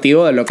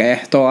representativo de lo que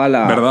es toda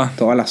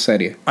la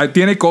serie.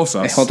 Tiene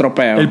cosas. Es otro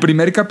peo. El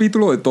primer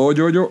capítulo de todo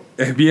Jojo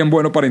es bien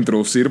bueno para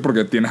introducir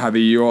porque tienes a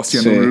Dio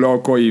siendo un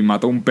loco y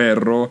mata a un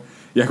perro.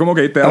 Y es como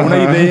que te da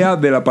una idea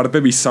de la parte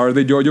bizarre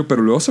de Jojo,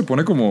 pero luego se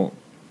pone como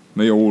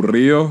medio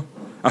aburrido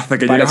hasta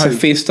que parece llegas al...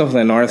 Fist of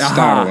the North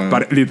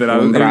Star.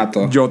 Literal, un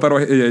rato.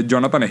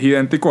 Jonathan es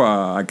idéntico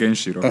a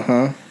Kenshiro.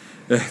 Ajá.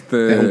 Es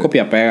un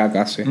copia-pega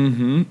casi.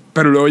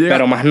 Pero luego llega...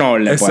 Pero más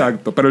noble.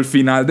 Exacto. Pues. Pero el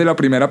final de la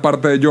primera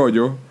parte de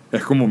Jojo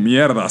es como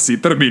mierda. Así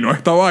terminó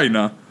esta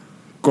vaina.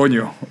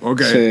 Coño.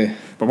 Ok. Sí.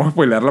 Vamos a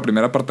spoilear la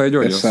primera parte de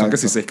Jojo. Exacto. Son que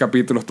si 6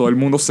 capítulos, todo el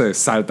mundo se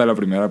salta de la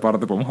primera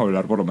parte. Podemos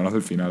hablar por lo menos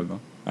del final, ¿no?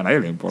 A nadie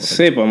le importa.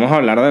 Sí, podemos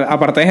hablar de...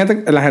 Aparte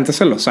la gente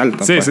se lo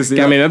salta. Sí, pues. sí.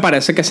 Que a mí me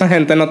parece que esa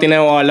gente no tiene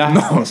bolas.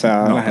 No, o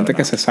sea, la gente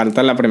que se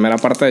salta en la primera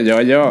parte de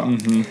Jojo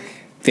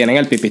tienen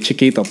el pipí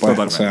chiquito, pues.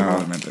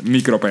 Totalmente.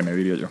 Micropene,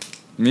 diría yo.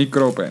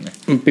 Micropene.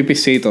 Un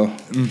pipicito.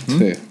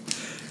 Sí.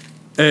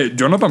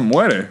 Jonathan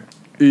muere.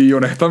 Y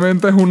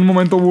honestamente es un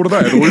momento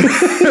burda de dulce.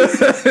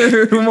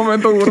 Es un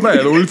momento burda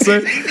de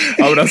dulce.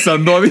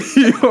 Abrazando a Dios.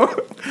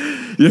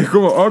 Y es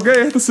como, ok,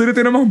 esta serie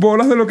tiene más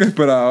bolas de lo que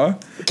esperaba.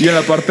 Y en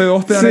la parte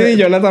 2 te dan... Sí,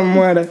 Jonathan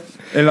muere.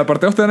 En la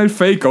parte 2 te dan el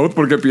fake out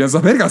porque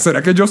piensas, verga,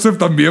 ¿será que Joseph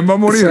también va a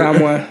morir?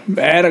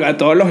 Verga,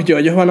 todos los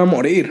yoyos van a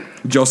morir.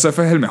 Joseph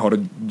es el mejor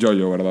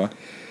yoyo, ¿verdad?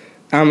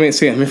 A mí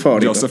sí, es mi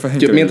favorito. Joseph es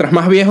increíble. Mientras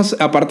más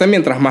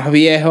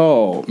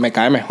viejo me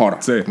cae mejor.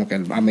 Sí. Como que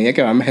a medida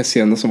que va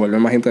envejeciendo se vuelve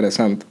más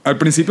interesante. Al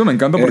principio me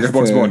encanta porque es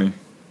Bugs Bunny.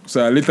 O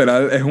sea,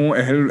 literal es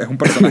un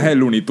personaje de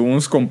Looney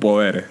Tunes con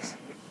poderes.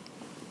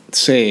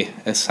 Sí,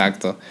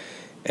 exacto.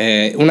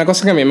 Una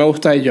cosa que a mí me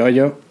gusta de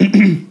JoJo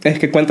es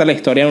que cuenta la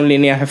historia de un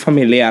lineaje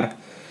familiar,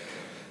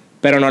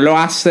 pero no lo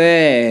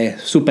hace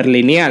súper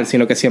lineal,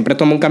 sino que siempre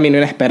toma un camino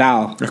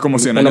inesperado. Es como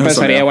 100 años Uno de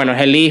pensaría, soledad. bueno,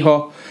 es el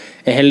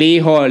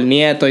hijo, el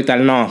nieto y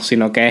tal. No,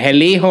 sino que es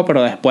el hijo,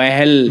 pero después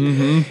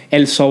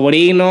el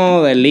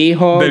sobrino del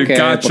hijo, Del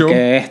cacho.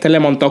 porque le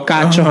montó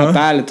cachos o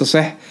tal.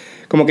 Entonces,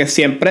 como que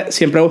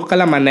siempre busca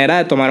la manera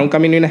de tomar un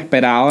camino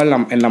inesperado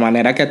en la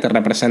manera que te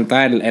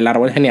representa el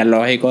árbol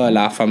genealógico de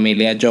la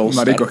familia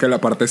Joestar. Marico, es que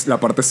la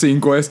parte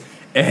 5 es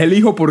el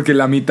hijo porque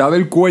la mitad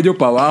del cuello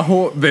para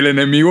abajo del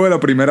enemigo de la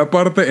primera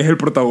parte es el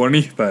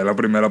protagonista de la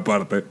primera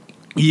parte.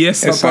 Y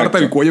esa parte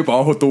del cuello para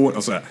abajo tuvo...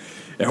 O sea,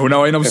 es una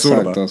vaina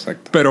absurda.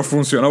 Exacto. Pero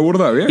funciona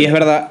burda bien. Y es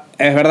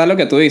verdad lo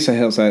que tú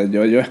dices. O sea,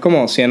 yo es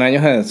como 100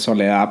 años de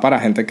soledad para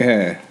gente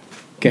que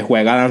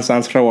juega Dance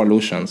Dance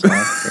Revolution, ¿sabes?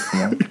 Es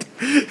como...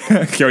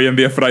 que hoy en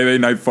día es Friday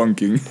Night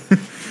Funkin'.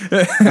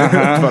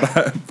 Ajá.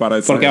 para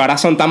eso. Porque ahora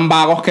son tan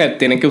vagos que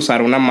tienen que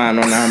usar una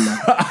mano nada más.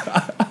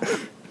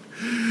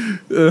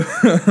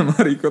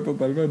 Marico,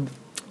 totalmente.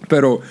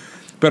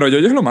 Pero yo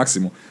es lo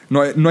máximo.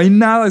 No hay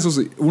nada, eso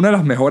sí. Una de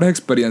las mejores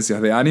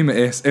experiencias de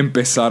anime es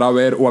empezar a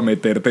ver o a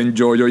meterte en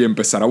JoJo y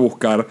empezar a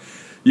buscar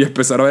y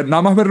empezar a ver,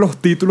 nada más ver los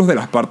títulos de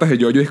las partes de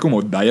JoJo. Es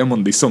como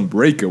Diamond is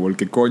Unbreakable,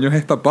 ¿qué coño es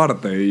esta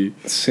parte? Y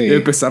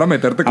empezar a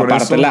meterte con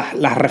aparte eso. Aparte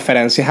las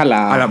referencias a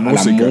la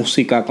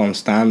música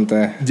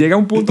constante. Llega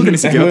un punto que ni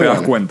siquiera te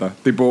das cuenta.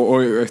 Tipo,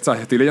 hoy,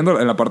 estoy leyendo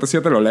en la parte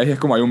 7, lo lees y es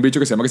como hay un bicho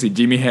que se llama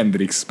Jimi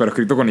Hendrix, pero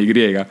escrito con Y.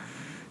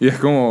 Y es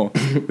como...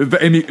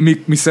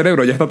 mi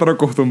cerebro ya está tan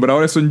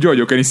acostumbrado a eso en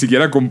JoJo que ni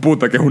siquiera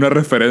computa que es una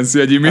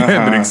referencia a Jimi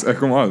Hendrix. Es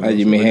como... a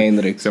Jimi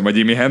Hendrix. Se llama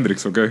Jimi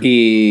Hendrix, ¿ok?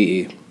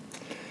 Y...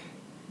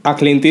 a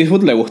Clint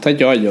Eastwood le gusta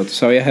JoJo, ¿tú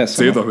sabías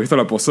eso? Sí, ¿no? ¿tú has visto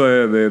la pose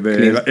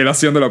de él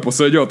haciendo la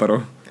pose de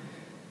Yotaro?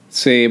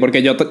 Sí,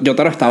 porque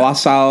Yotaro está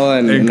basado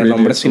en El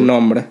hombre sin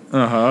nombre.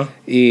 Ajá.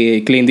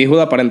 Y Clint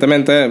Eastwood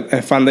aparentemente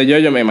es fan de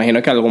JoJo. Me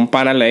imagino que algún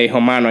pana le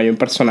dijo, mano, hay un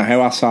personaje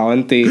basado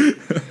en ti.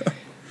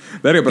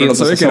 Verga, pero no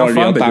sabía que era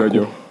fan de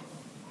JoJo.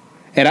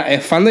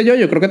 Es fan de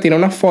JoJo, creo que tiene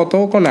una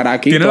foto con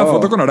Araki. Tiene la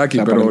foto con Araki,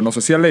 pero no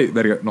sé si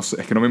no sé,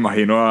 es que no me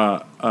imagino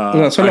a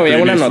no, eso lo vi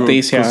en una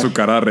noticia. Con su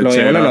cara rechera. Lo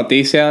vi en una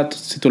noticia.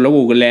 Si tú lo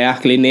googleas,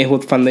 Clint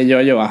Eastwood fan de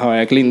JoJo, vas a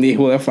ver Clint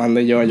Eastwood es fan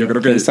de JoJo. Yo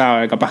creo que... ¿Quién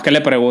sabe? Capaz que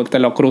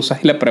lo cruzas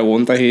y le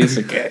preguntas y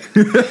dice que...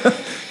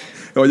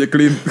 Oye,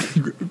 Clint,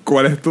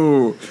 ¿cuál es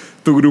tu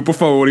grupo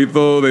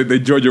favorito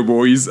de JoJo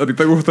Boys? ¿A ti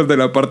te gusta el de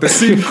la parte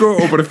 5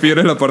 o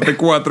prefieres la parte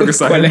 4 que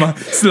sabe más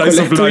Slice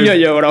of Life? ¿Cuál es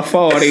tu JoJo bro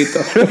favorito?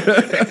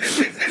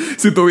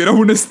 Si tuvieras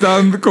un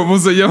stand, ¿cómo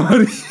se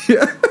llamaría?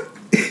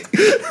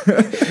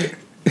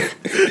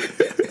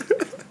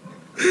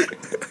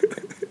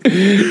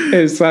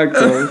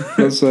 Exacto,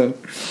 no sé.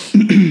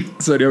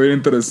 Sería bien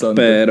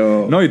interesante.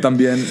 Pero... No, y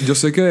también, yo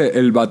sé que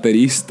el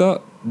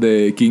baterista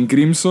de King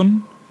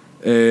Crimson,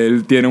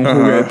 él tiene un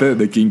juguete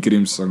de King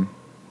Crimson.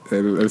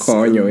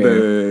 Coño,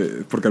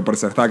 porque al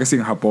parecer estaba casi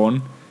en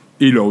Japón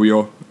y lo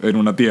vio en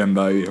una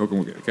tienda y dijo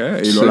como que, ¿qué?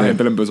 Y luego la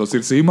gente le empezó a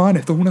decir, sí, man,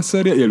 esto es una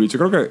serie. Y el bicho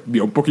creo que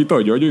vio un poquito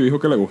de JoJo y dijo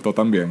que le gustó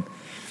también.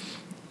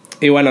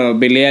 Y bueno,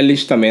 Billie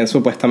Eilish también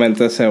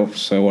supuestamente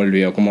se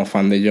volvió como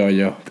fan de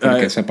JoJo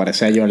porque se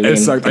parece a Jolene.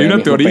 Exacto, hay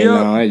una teoría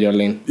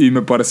de y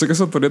me parece que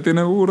esa teoría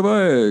tiene burda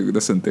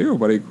de sentido,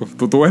 marico.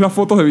 Tú ves las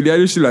fotos de Billie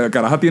Eilish y la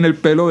caraja tiene el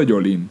pelo de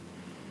Jolene.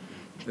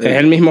 Es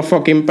el mismo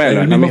fucking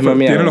pelo, es la misma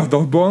mierda. Tiene los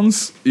dos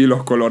buns y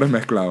los colores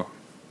mezclados.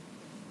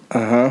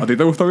 Ajá. ¿A ti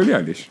te gusta Billie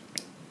Eilish?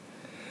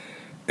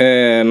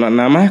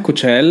 Nada más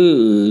escuché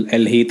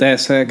el hit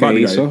ese que Bad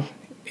hizo Guy.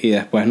 y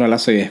después no la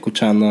seguí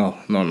escuchando.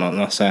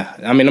 No sé.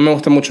 A mí no me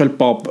gusta mucho el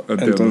pop,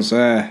 Entiendo.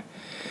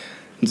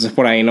 entonces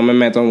por ahí no me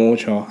meto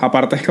mucho.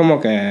 Aparte es como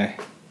que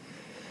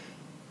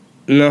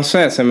no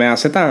sé, se me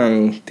hace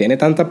tiene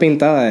tanta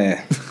pinta de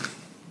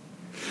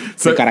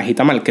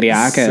carajita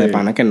malcriada que de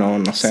pana que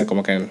no sé,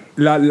 como que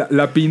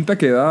la pinta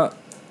que da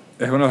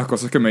es una de las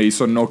cosas que me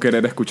hizo no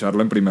querer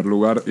escucharla en primer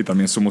lugar, y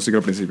también su música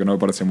al principio no me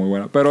parecía muy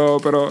buena, pero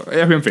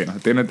ella es bien fina,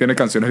 tiene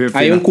canciones bien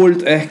finas. Hay un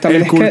culto,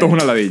 el culto es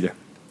una ladilla.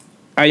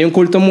 Hay un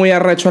culto muy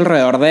arrecho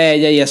alrededor de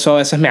ella y eso a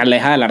veces me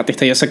aleja del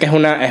artista. Yo sé que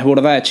es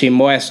burda de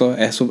chimbo eso,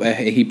 es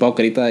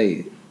hipócrita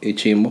y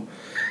chimbo,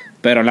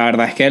 pero la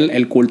verdad es que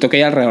el culto que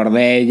hay alrededor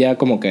de ella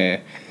como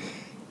que...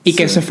 Y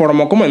que se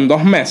formó como en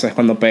 2 meses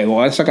cuando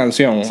pegó esa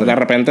canción. De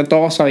repente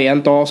todos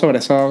sabían todo sobre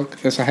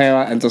esa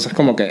jeva. Entonces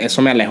como que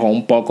eso me alejó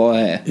un poco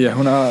de... Y es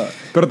una...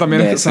 Pero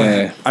también es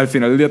que, al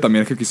final del día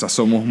también es que quizás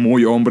somos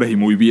muy hombres y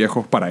muy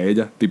viejos para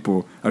ella.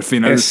 Tipo, al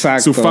final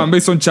su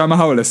fanbase son chamas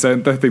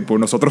adolescentes. Tipo,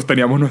 nosotros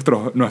teníamos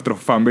nuestros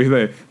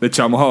fanbase de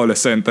chamos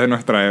adolescentes en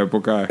nuestra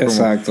época. Es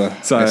exacto, como,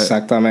 ¿sabes?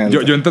 Exactamente.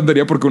 Yo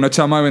entendería por qué una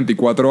chama de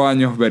 24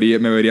 años me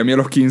vería a mí a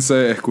los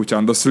 15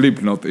 escuchando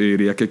Slipknot y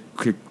diría que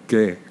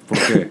 ¿por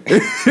qué?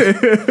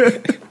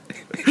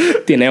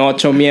 Tiene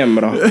 8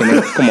 miembros.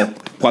 Tiene como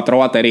 4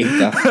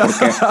 bateristas. ¿Por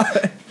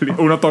qué?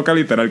 Uno toca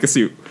literal que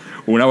sí.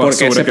 una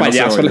basura. Porque ese que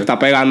payaso no se le oye. está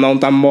pegando a un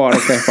tambor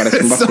que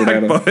parece un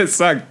basurero.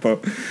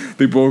 Exacto.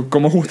 Tipo,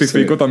 ¿cómo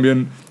justifico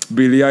también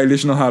Billie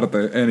Eilish no es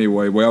arte?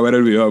 Anyway, voy a ver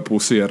el video de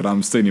Pussy de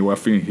Rammstein y voy a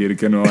fingir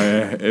que no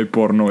es el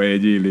porno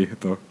ella y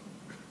listo.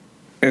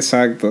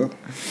 Exacto.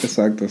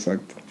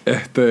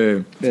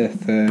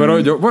 Pero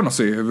yo, bueno,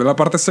 sí, de la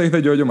parte 6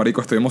 de Yo-Yo,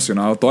 marico, estoy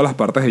emocionado. Todas las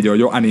partes de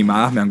Yo-Yo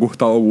animadas me han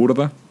gustado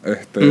burda.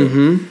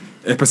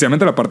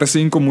 Especialmente la parte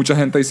 5, mucha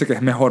gente dice que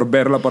es mejor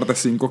ver la parte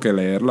 5 que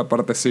leer la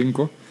parte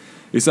 5.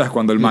 Y sabes,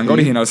 cuando el manga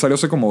original salió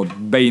hace como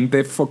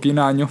 20 fucking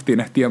años,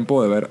 tienes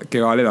tiempo de ver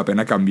qué vale la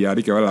pena cambiar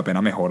y qué vale la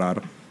pena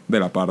mejorar de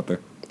la parte.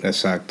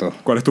 Exacto.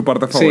 ¿Cuál es tu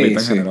parte favorita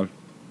en general?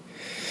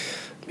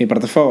 Mi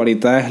parte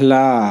favorita es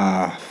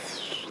la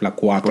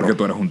 4. Porque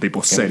tú eres un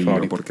tipo serio,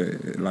 porque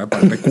la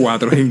parte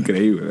 4 es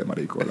increíble,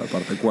 marico. La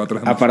parte 4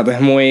 es... Aparte es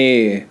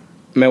muy...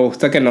 Me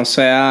gusta que no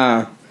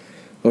sea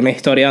una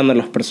historia donde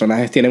los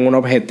personajes tienen un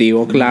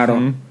objetivo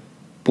claro,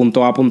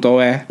 punto A, punto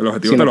B, el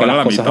objetivo sino te lo que dan a las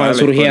la cosas mitad van de la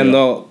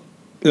surgiendo...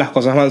 Las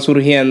cosas van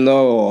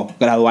surgiendo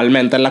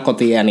gradualmente en la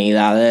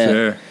cotidianidad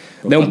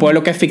de un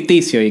pueblo que es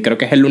ficticio. Y creo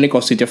que es el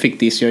único sitio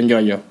ficticio en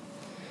Yo-Yo.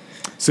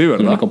 Sí,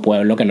 ¿verdad? El único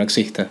pueblo que no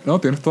existe. No,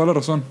 tienes toda la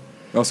razón.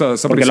 O sea,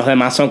 porque los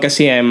demás son que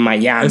sí en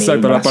Miami.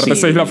 Exacto, Brasil, la parte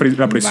 6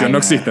 la prisión no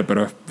existe,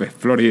 pero es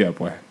Florida,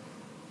 pues.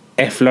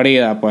 Es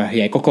Florida, pues.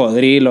 Y hay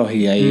cocodrilos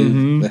y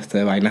hay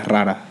vainas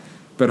raras.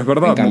 Pero es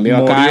verdad. En cambio,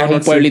 acá es un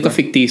pueblito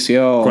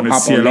ficticio con el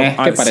japonés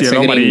que parece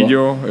cielo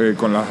gringo. amarillo,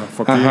 con las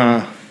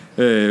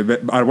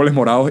árboles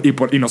morados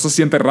y no se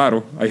siente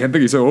raro. Hay gente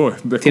que dice,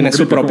 tiene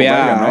su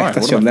propia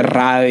estación de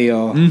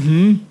radio.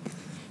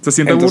 Se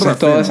siente entonces burda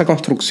toda fino. Esa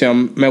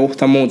construcción me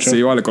gusta mucho.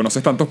 Sí, vale,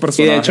 conoces tantos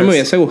personajes. Y de hecho me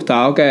hubiese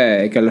gustado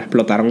que lo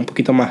explotaran un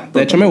poquito más.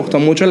 De hecho me gustó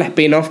mucho el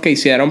spin-off que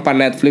hicieron para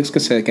Netflix, que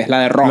es la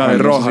de Rohan. La de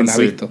Rohan, no sé si la has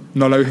visto.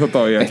 No la he visto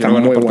todavía. Está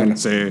muy buena.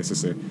 Sí.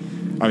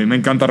 A mí me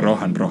encanta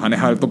Rohan. Rohan es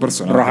alto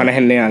personaje. Rohan es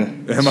genial.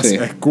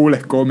 Es cool,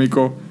 es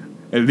cómico.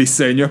 El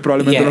diseño es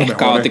probablemente y de los es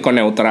mejores. Caótico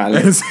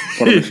neutral. Sí,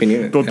 por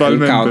definir.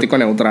 Totalmente. Es caótico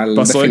neutral.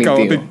 Pasó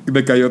definitivo.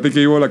 de Chaotic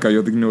Evil a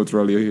Chaotic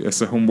Neutral. Y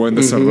ese es un buen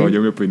desarrollo,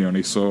 en mi opinión.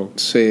 Hizo...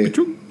 Sí.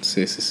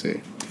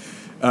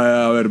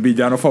 A ver,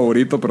 villano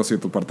favorito. Pero si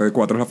tu parte de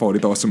 4 es la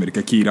favorita, voy a asumir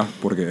que Kira,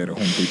 porque eres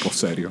un tipo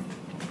serio.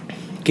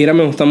 Kira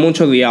me gusta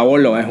mucho.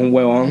 Diablo es un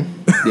huevón.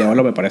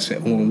 Diablo me parece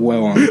un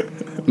huevón.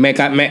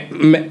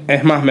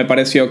 Es más, me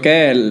pareció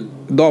que el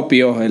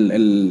Doppio,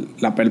 el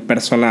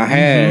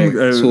personaje,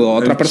 su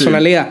otra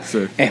personalidad,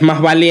 es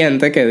más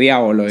valiente que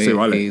Diablo. Sí,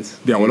 vale.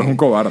 Diablo es un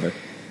cobarde.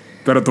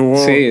 Pero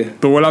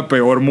tuvo la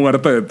peor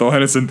muerte de todos,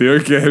 en el sentido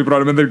de que es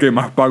probablemente el que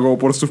más pagó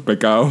por sus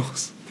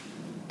pecados.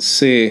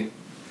 Sí.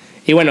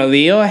 Y bueno,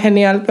 Dio es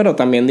genial, pero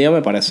también Dio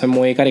me parece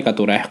muy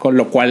caricaturesco,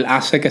 lo cual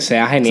hace que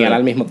sea genial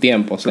al mismo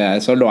tiempo. O sea,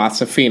 eso lo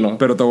hace fino.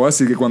 Pero te voy a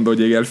decir que cuando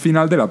llegué al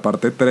final de la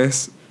parte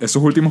 3,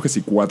 esos últimos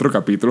 4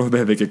 capítulos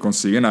desde que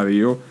consiguen a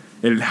Dio,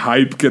 el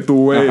hype que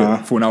tuve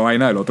fue una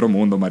vaina del otro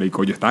mundo,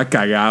 marico. Yo estaba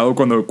cagado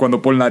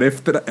cuando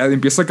Polnareff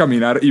empieza a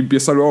caminar y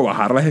empieza luego a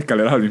bajar las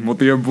escaleras al mismo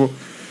tiempo.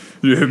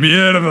 Y dije,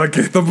 mierda,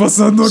 ¿qué está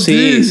pasando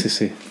aquí?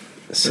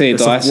 Sí,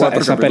 toda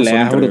esa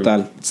pelea es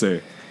brutal. Sí.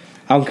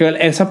 Aunque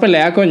esa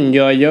pelea con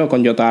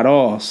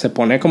Yotaro, se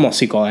pone como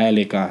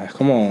psicodélica. Es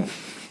como...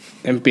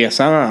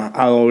 Empiezan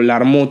a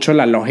doblar mucho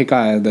la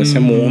lógica de ese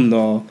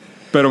mundo.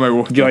 Pero me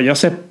gusta. Yo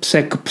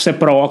se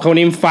provoca un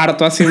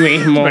infarto a sí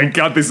mismo. Me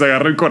encanta y se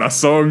agarra el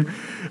corazón.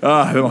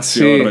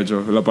 Demasiado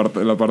recho. La parte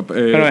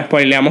Pero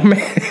spoileamos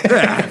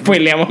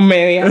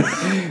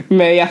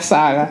media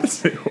saga.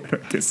 Sí,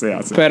 bueno, ¿qué se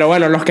hace? Pero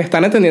bueno, los que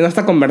están entendiendo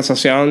esta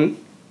conversación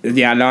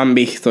ya lo han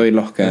visto, y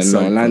los que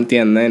no la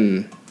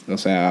entienden, o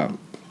sea...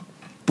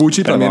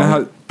 Pucci también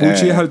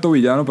es alto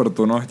villano, pero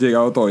tú no has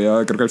llegado todavía,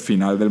 creo que al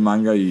final del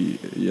manga, y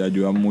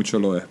ayuda mucho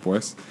lo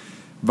después.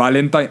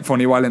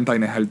 Funny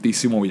Valentine es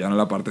altísimo villano en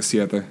la parte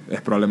 7.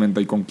 Es probablemente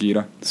ahí con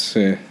Kira.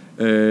 Sí.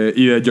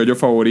 Y de Jojo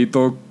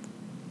favorito,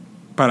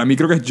 para mí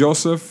creo que es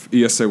Joseph,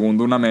 y de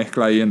segundo una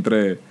mezcla ahí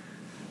entre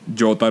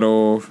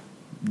Jotaro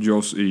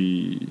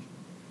y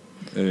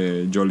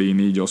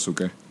Jolene y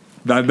Yosuke.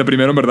 De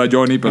primero en verdad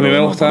Johnny, pero a mí me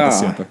gusta, parte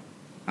 7.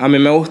 A mí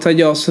me gusta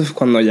Joseph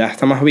cuando ya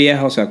está más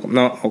viejo,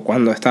 o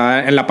cuando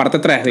está en la parte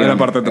 3, digamos. En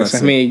la parte 3, ese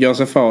es mi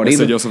Joseph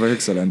favorito. Ese Joseph es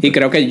excelente. Y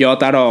creo que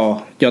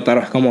Jotaro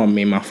es como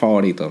mi más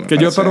favorito. Me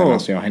parece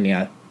demasiado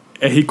genial.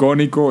 Es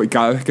icónico, y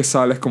cada vez que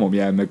sales como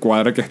bien, me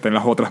cuadra que esté en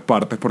las otras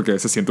partes, porque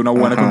se siente una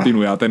buena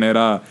continuidad tener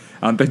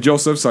antes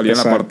Joseph salía en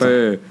la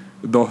parte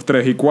 2,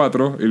 3 y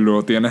 4, y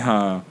luego tienes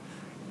a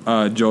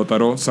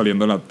Jotaro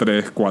saliendo en la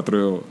 3,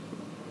 4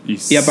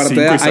 y aparte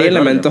 5 y 6, hay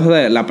elementos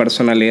de la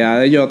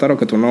personalidad de Jotaro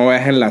que tú no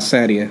ves en la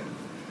serie.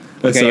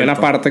 Porque hay una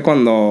parte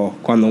cuando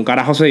un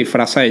carajo se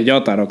disfraza de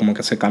Jotaro, como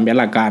que se cambia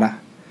la cara.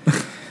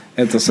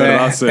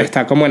 Entonces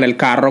está como en el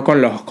carro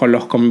con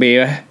los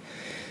convives,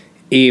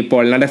 y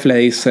Polnareff le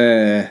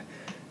dice: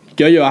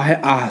 Yo,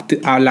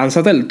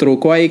 lánzate el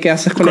truco ahí que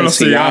haces con el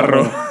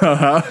cigarro.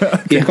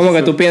 Y es como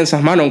que tú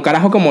piensas, mano, un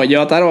carajo como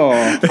Jotaro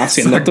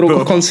haciendo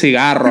trucos con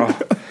cigarros.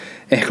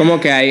 Es como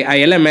que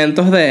hay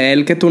elementos de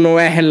él que tú no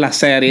ves en la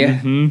serie,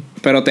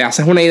 pero te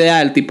haces una idea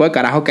del tipo de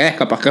carajo que es.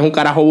 Capaz que es un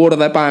carajo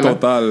burda de pana.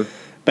 Total.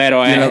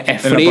 Pero Y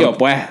es frío,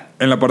 pues.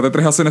 En la parte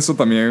 3 hacen eso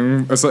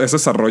también, ese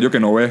desarrollo que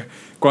no ves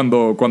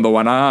cuando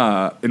van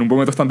a... En un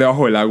momento están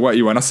debajo del agua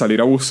y van a salir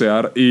a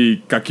bucear y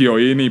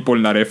Kakyoin y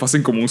Polnareff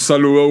hacen como un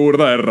saludo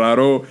burda de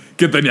raro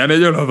que tenían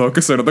ellos los dos,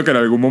 que se nota que en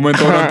algún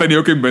momento habrán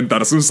tenido que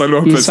inventarse un saludo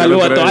especial. Un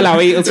saludo a toda la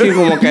vida, sí,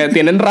 como que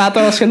tienen rato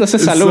haciendo ese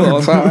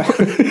saludo, ¿sabes?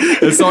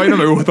 Esa vaina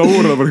me gusta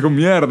burda porque es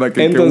mierda.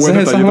 Entonces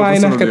esas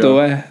vainas que tú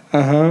ves,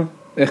 ajá,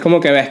 es como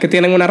que ves que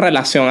tienen una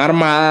relación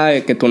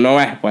armada que tú no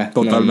ves, pues.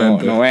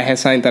 Totalmente. No ves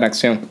esa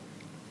interacción.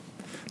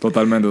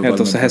 Totalmente.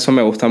 Entonces eso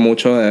me gusta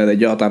mucho de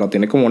Yotaro.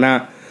 Tiene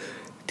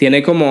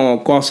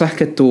como cosas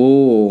que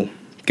tú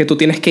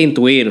tienes que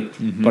intuir.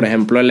 Uh-huh. Por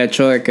ejemplo, el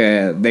hecho de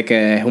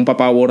que es un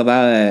papá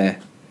burda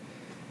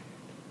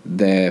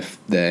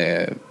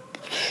de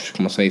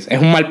 ¿cómo se dice?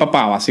 Es un mal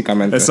papá,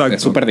 básicamente. Exacto.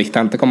 Es súper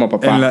distante como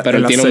papá, pero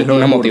él tiene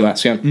una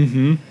motivación.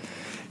 Uh-huh.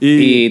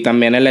 Y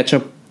también el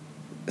hecho...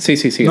 Sí.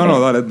 No,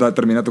 dale,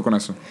 termina tú con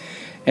eso.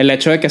 El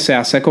hecho de que se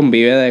hace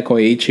convive de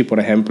Koichi,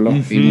 por ejemplo,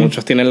 uh-huh. Y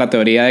muchos tienen la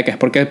teoría de que es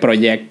porque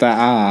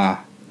proyecta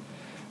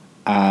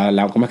a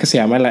la... ¿Cómo es que se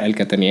llama? El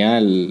que tenía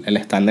el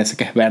stand ese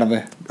que es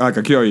verde.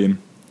 Kakyoin.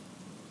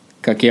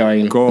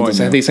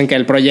 Entonces dicen que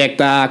él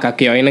proyecta a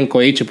Kakyoin en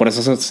Koichi, por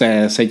eso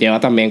se lleva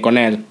también con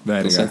él.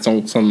 Verga.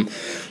 Entonces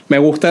me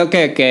gusta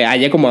que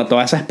haya como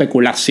toda esa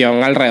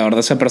especulación alrededor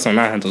de ese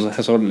personaje. Entonces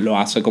eso lo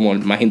hace como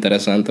más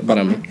interesante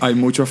para mí. Hay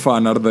mucho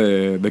fanart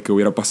de que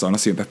hubiera pasado en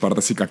las siguientes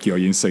partes si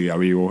Kakyoin seguía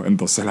vivo.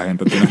 Entonces la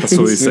gente tiene hasta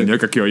su diseño sí. De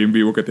Kakyoin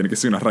vivo que tiene que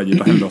ser unas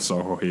rayitas en los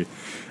ojos y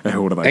es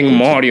burda. En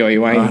Morio y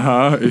vaina.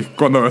 Ajá, y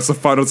cuando ves esos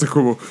fanarts es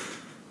como...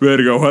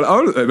 Verga, ojalá...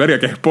 Verga,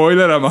 que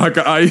spoiler, además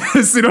acá... Ahí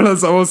sí nos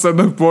lanzamos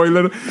haciendo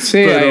spoiler.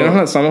 Sí, pero ahí nos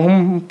lanzamos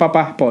un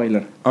papá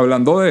spoiler.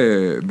 Hablando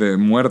de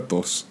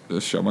muertos,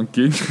 Shaman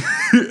King...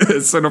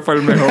 Ese no fue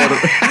el mejor.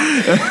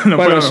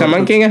 Bueno,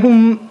 Shaman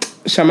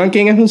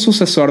King es un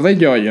sucesor de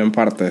Jojo en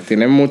parte.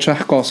 Tiene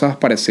muchas cosas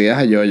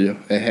parecidas a Jojo.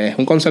 Es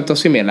un concepto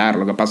similar.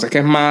 Lo que pasa es que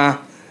es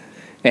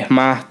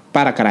más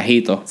para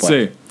carajitos, pues.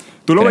 Sí.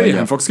 ¿Tú lo veías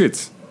en Fox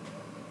Kids?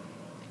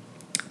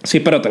 Sí,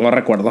 pero tengo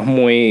recuerdos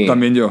muy...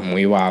 También yo.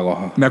 Muy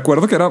vagos. Me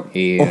acuerdo que era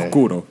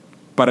oscuro.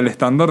 Para el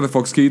estándar de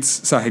Fox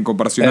Kids, ¿sabes? En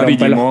comparación a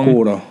Digimon.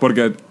 Oscuro.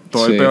 Porque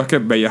todo el peor es que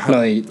veías...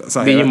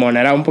 Digimon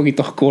era un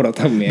poquito oscuro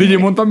también.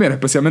 Digimon también,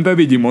 especialmente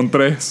Digimon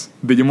 3.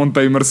 Digimon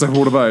Tamers es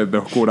burda de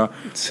oscura.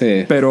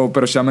 Sí. Pero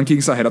Shaman King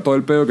exagera todo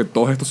el pedo, que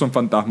todos estos son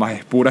fantasmas.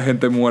 Es pura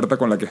gente muerta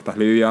con la que estás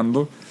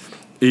lidiando.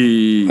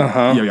 Y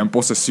habían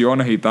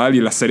posesiones y tal.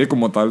 Y la serie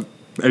como tal,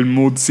 el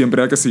mood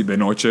siempre era que sí, de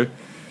noche...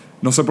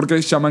 No sé por qué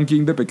Shaman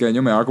King de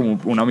pequeño me daba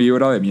como una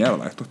vibra de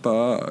mierda.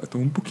 Esto es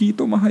un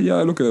poquito más allá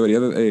de lo que debería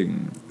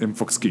en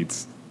Fox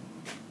Kids.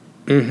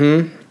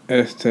 Uh-huh.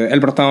 El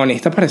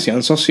protagonista parecía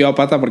un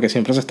sociópata porque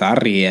siempre se estaba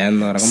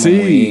riendo. Era como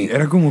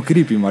era como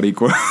creepy,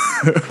 marico.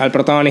 Al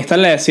protagonista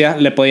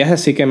le podías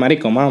decir que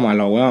marico,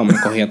 mámalo, weón, me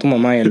cogía tu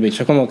mamá y el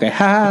bicho como que,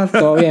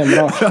 todo bien,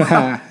 bro.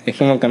 Es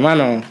como que,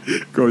 mano...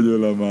 Coño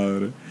la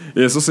madre.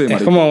 Y eso sí, marico.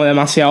 Es como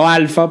demasiado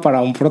alfa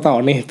para un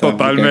protagonista.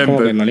 Totalmente. Como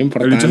que no le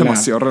importa. El bicho es nada.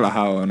 demasiado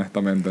relajado,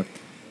 honestamente.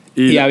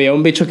 Y había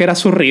un bicho que era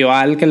su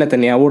rival, que le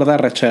tenía burda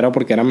rechero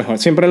porque era mejor.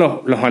 Siempre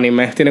los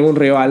animes tienen un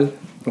rival,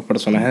 los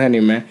personajes de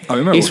anime. A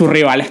mí me y gusta. su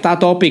rival está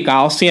todo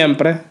picado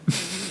siempre.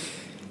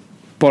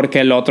 Porque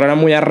el otro era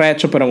muy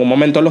arrecho, pero en un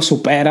momento lo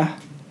supera.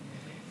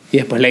 Y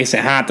después le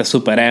dice, te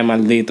superé,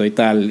 maldito, y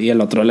tal. Y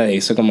el otro le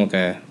dice como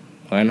que,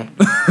 bueno...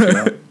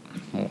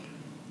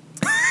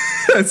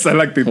 Esa es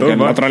la actitud, el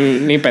otro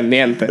ni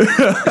pendiente.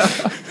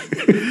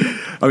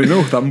 A mí me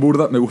gustan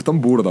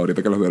burda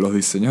ahorita que los veo. Los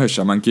diseños de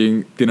Shaman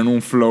King tienen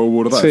un flow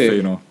burda de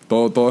fino.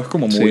 Todo es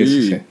como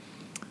muy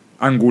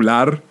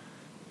angular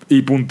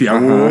y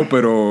puntiagudo,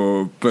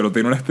 pero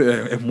tiene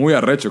es muy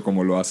arrecho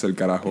como lo hace el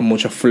carajo.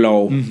 Mucho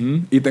flow.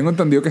 Uh-huh. Y tengo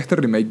entendido que este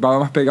remake va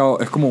más pegado,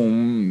 es como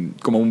un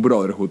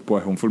Brotherhood,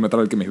 pues, un Full Metal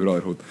Alchemist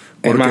Brotherhood.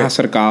 Es más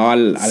acercado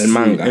al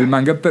manga. El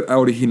manga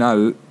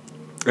original,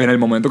 en el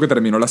momento que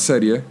terminó la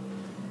serie,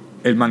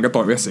 el manga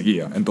todavía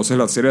seguía. Entonces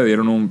la serie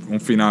dieron un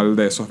final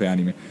de esos de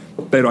anime.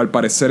 Pero al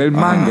parecer el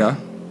manga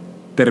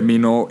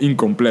terminó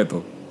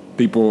incompleto.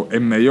 Tipo,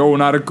 en medio de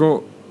un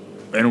arco,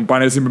 en un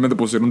panel simplemente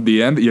pusieron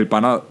The End y el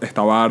pana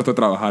estaba harto de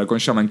trabajar con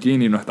Shaman King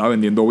y no estaba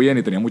vendiendo bien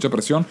y tenía mucha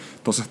presión.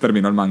 Entonces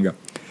terminó el manga.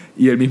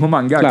 Y el mismo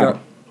mangaka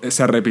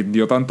se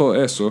arrepintió tanto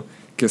de eso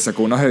que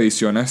sacó unas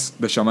ediciones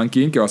de Shaman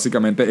King que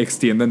básicamente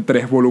extienden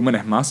 3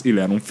 volúmenes más y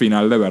le dan un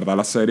final de verdad a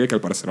la serie que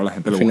al parecer a la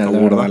gente le gusta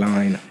burda.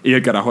 Y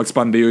el carajo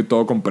expandido y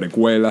todo con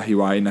precuelas y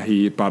vainas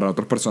y para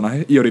otros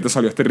personajes. Y ahorita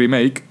salió este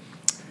remake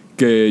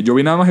que yo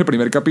vi nada más el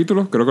primer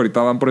capítulo, creo que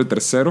ahorita van por el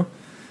tercero.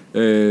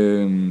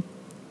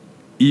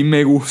 Y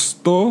me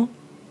gustó,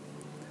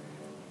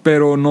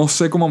 pero no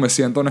sé cómo me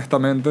siento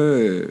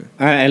honestamente.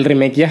 El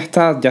remake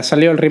ya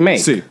salió el remake.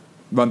 Sí,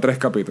 van 3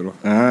 capítulos.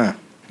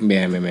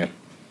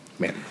 Bien.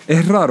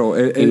 Es raro.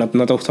 ¿Y no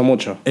te gustó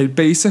mucho? El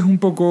pace es un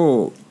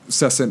poco... O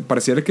sea,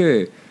 pareciera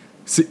que...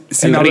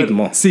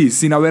 ritmo. Sí,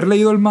 sin haber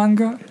leído el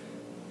manga,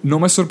 no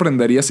me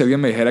sorprendería si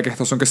alguien me dijera que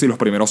estos son los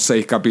primeros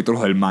 6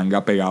 capítulos del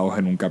manga pegados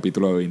en un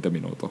capítulo de 20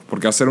 minutos.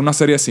 Porque hacer una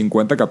serie de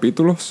 50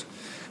 capítulos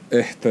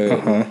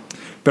Ajá.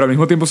 Pero al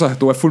mismo tiempo, ¿sabes?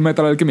 Tú ves Full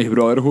Metal Alchemist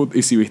Brotherhood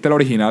y si viste la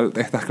original,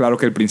 estás claro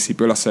que al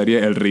principio de la serie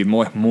el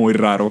ritmo es muy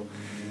raro.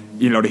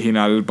 Y en la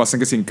original pasan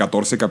que sin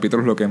 14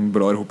 capítulos, lo que en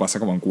Brotherhood pasa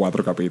como en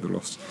 4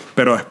 capítulos.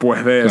 Pero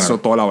después de eso,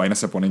 toda la vaina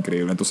se pone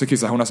increíble. Entonces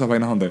quizás es una de esas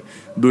vainas donde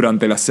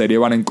durante la serie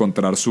van a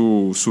encontrar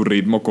su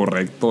ritmo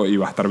correcto y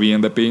va a estar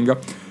bien de pinga.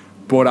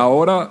 Por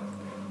ahora,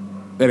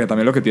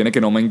 también lo que tiene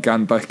que no me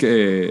encanta es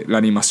que la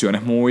animación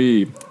es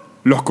muy...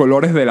 Los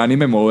colores del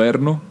anime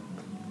moderno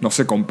no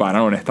se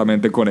comparan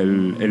honestamente con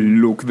el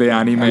look de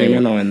anime.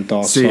 Anime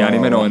noventoso. Sí,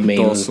 anime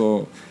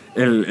noventoso.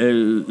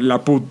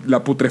 La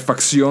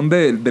putrefacción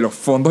de los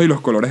fondos y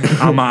los colores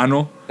a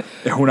mano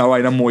es una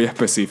vaina muy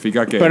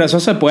específica que... Pero eso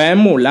se puede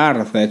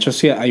emular. De hecho,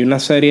 sí, hay una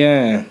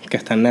serie que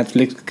está en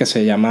Netflix que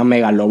se llama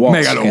Megalobox,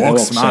 que es de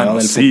boxeo, mano,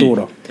 del sí.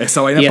 futuro.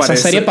 Esa vaina esa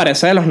serie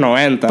parece de los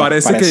 90.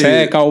 Parece que,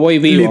 de Cowboy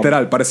Bebop.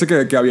 Literal, parece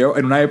que había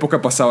en una época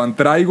pasaban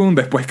Trigun,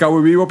 después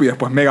Cowboy Bebop y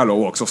después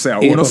Megalobox. O sea,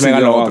 y uno sigue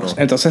al otro.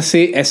 Entonces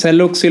sí, ese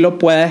look sí lo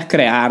puedes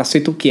crear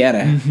si tú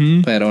quieres.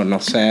 Pero no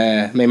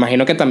sé. Me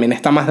imagino que también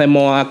está más de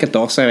moda que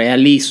todo se vea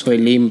liso y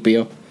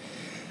limpio.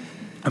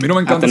 A mí no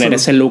me encanta a tener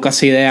ese look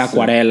así de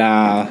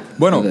acuarela. Sí.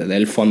 Bueno,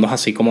 el fondo es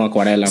así como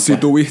acuarela. Si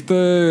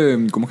tuviste,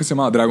 ¿cómo es que se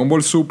llama? Dragon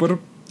Ball Super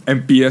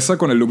empieza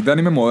con el look de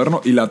anime moderno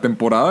y la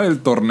temporada del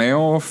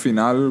torneo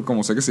final,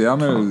 como sé que se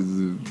llame,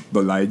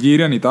 la de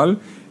Jiren y tal,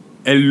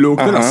 el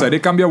look de la serie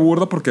cambia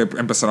burda porque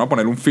empezaron a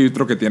poner un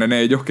filtro que tienen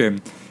ellos que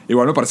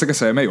igual me parece que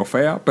se ve medio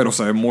fea, pero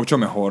se ve mucho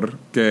mejor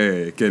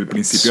que el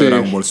principio de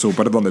Dragon Ball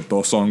Super, donde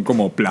todos son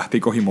como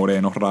plásticos y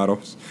morenos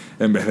raros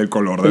en vez del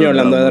color de... Y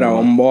hablando de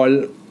Dragon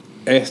Ball,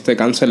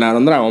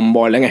 cancelaron Dragon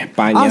Ball en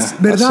España. Ah,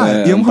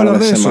 ¿verdad? Íbamos a hablar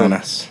de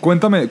semanas. Eso.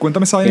 Cuéntame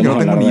esa vaina que no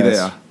tengo ni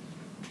idea.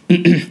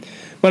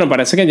 Bueno,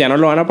 parece que ya no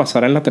lo van a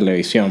pasar en la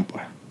televisión,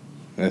 pues.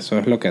 Eso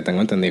es lo que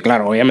tengo entendido.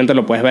 Claro, obviamente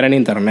lo puedes ver en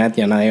internet,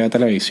 ya nadie ve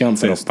televisión,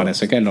 pero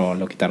parece que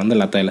lo quitaron de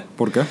la tele.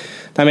 ¿Por qué?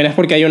 También es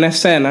porque hay una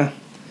escena,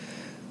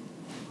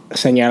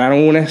 señalaron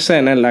una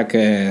escena en la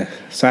que,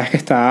 ¿sabes? Que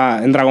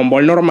está en Dragon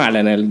Ball normal,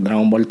 en el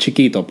Dragon Ball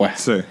chiquito, pues.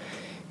 Sí.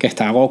 Que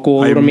está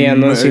Goku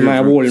durmiendo encima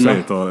de Bulma.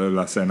 Sí, toda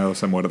la escena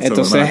se muere,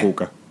 entonces, se duerme la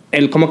cuca.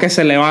 Él como que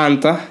se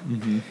levanta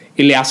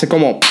y le hace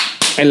como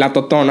en la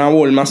totona a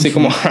Bulma, así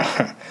como...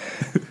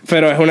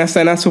 Pero es una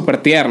escena súper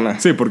tierna.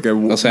 Sí, porque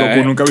Goku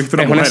nunca ha visto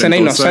una mujer. Es una escena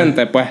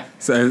inocente, pues. O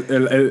sea,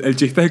 el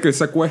chiste es que él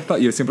se acuesta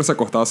y él siempre se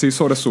acostaba así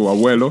sobre su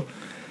abuelo.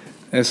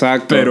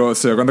 Exacto. Pero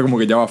se da cuenta como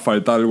que ya va a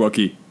faltar algo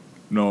aquí.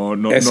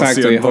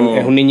 Exacto, no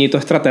es un niñito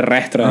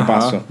extraterrestre de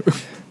paso.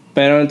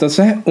 Pero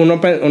entonces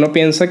uno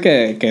piensa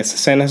que esa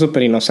escena es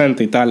súper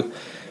inocente y tal.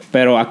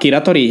 Pero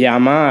Akira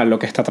Toriyama lo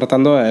que está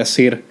tratando de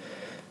decir,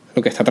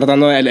 lo que está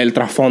tratando de, el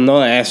trasfondo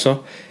de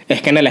eso,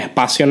 es que en el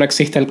espacio no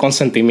existe el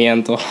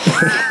consentimiento.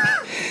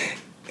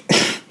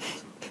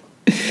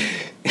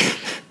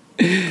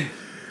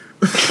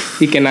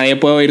 Y que nadie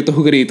puede oír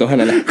tus gritos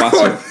en el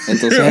espacio.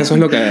 Entonces eso es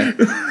lo que...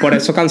 Por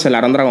eso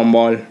cancelaron Dragon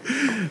Ball.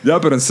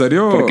 Ya, pero en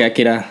serio... Porque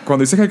Akira...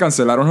 Cuando dices que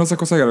cancelaron esas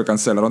cosas, que lo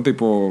cancelaron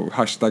tipo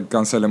hashtag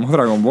cancelemos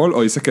Dragon Ball,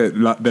 o dices que de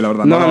la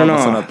verdad no van a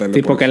pasar en la tele.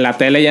 Tipo pues. Que en la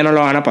tele ya no lo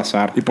van a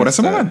pasar. ¿Y por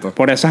ese momento?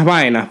 Por esas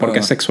vainas,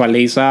 porque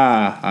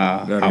sexualiza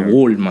a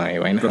Bulma y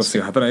vainas pero así. Si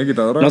vas a tener que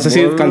quitar Dragon no sé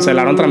Ball... si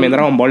cancelaron también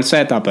Dragon Ball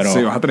Z, pero...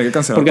 Sí, vas a tener que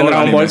cancelar porque todo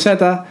Dragon el Ball anime.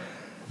 Z...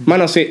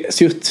 Bueno,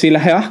 si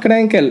las jevas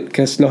creen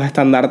que los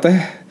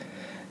estandartes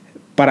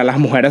para las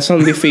mujeres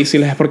son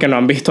difíciles es porque no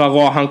han visto a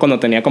Gohan cuando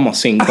tenía como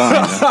 5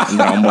 años en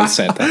Dragon Ball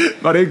Z.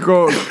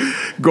 Marico,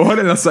 Gohan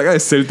en la saga de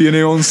Cell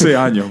tiene 11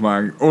 años,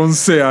 man.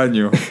 11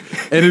 años.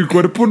 En el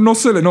cuerpo no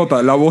se le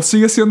nota. La voz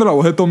sigue siendo la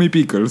voz de Tommy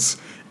Pickles.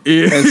 Y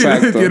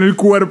exacto. Tiene el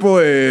cuerpo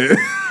de...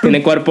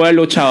 Tiene cuerpo de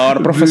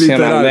luchador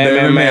profesional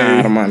de MMA,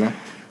 hermano.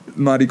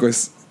 Marico,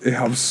 es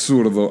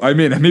absurdo. I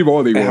mean, es mi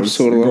body. Es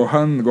absurdo.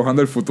 Gohan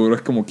del futuro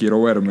es como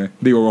quiero verme.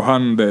 Digo,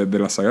 Gohan de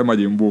la saga de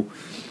Majin Buu.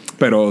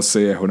 Pero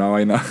sí, es una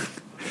vaina...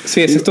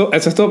 Sí, ese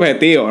es tu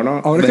objetivo, ¿no?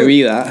 Ahora de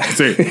vida.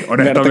 Sí,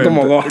 honestamente. Verte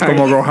como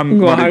Gohan.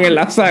 Gohan en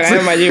la saga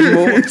de Majin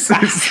Buu.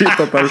 Sí,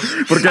 total.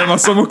 Porque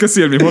además somos que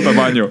sí, el mismo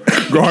tamaño.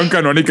 Gohan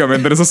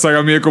canónicamente en esa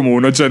saga mide como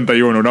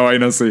 1.81, una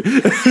vaina así.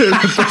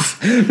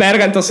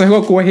 Verga, entonces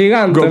Goku es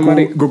gigante,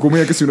 Goku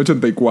mide que sí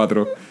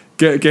 1.84.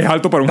 Que es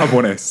alto para un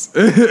japonés.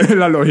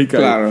 La lógica.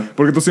 Claro.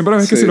 Porque tú siempre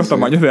ves que si los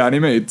tamaños de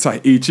anime,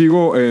 ¿sabes?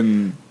 Ichigo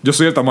en... Yo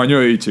soy el tamaño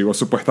de Ichigo,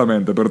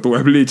 supuestamente. Pero tú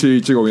ves Bleach y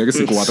Ichigo mide que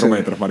sí 4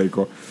 metros,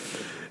 marico.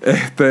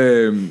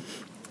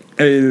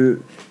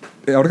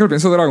 Ahora que lo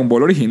pienso, Dragon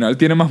Ball original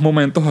tiene más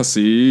momentos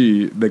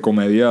así de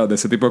comedia, de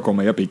ese tipo de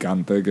comedia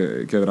picante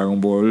que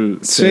Dragon Ball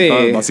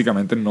Z.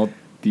 Básicamente no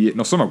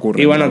se me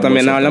ocurre. Y bueno,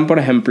 también hablan, por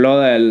ejemplo,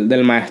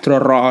 del maestro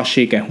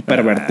Roshi, que es un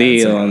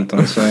pervertido. Sí.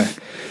 Entonces,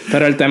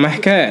 pero el tema es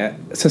que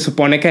se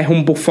supone que es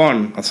un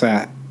bufón. O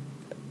sea,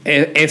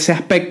 ese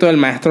aspecto del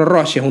maestro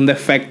Roshi es un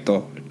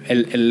defecto.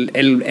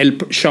 El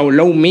show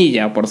lo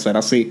humilla por ser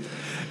así.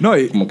 No,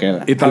 como que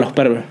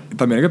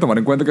también hay que tomar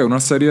en cuenta que es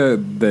una serie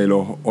de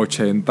los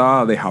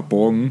 80 de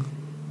Japón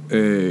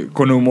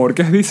con humor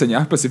que es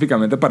diseñada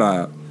específicamente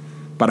para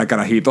para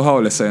carajitos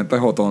adolescentes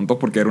o tontos,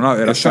 porque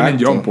era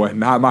Shonen Jump, pues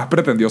nada más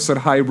pretendió ser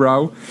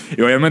highbrow.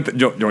 Y obviamente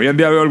yo hoy en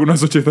día veo algunos de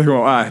esos chistes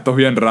como, esto es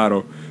bien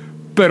raro.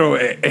 Pero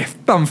es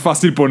tan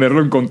fácil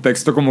ponerlo en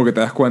contexto como que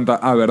te das cuenta,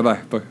 verdad,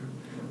 esto es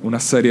una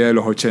serie de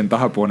los 80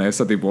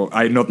 japonesa, tipo,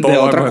 no todo. De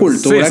otra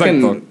cultura,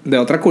 de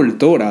otra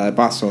cultura, de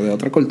paso, de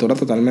otra cultura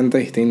totalmente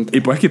distinta.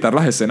 Y puedes quitar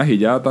las escenas y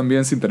ya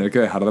también sin tener que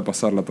dejar de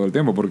pasarla todo el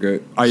tiempo,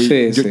 porque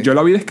yo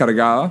la vi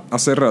descargada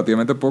hace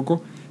relativamente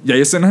poco, y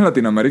hay escenas en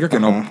Latinoamérica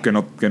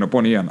que no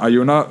ponían. Hay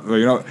una,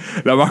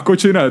 la más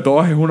cochina de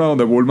todas es una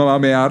donde Bulma va a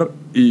mear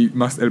y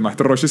el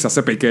maestro Roshi se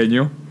hace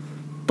pequeño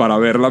para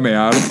verla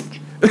mear.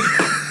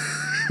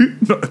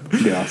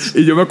 Dios.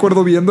 Y yo me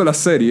acuerdo viendo la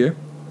serie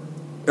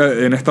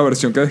en esta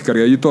versión que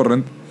descargué de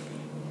torrent,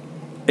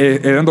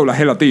 era en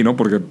doblaje latino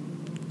porque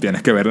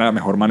tienes que verla de la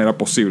mejor manera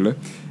posible,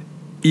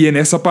 y en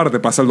esa parte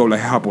pasa el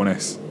doblaje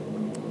japonés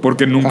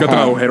porque nunca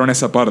tradujeron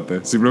esa parte.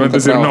 Simplemente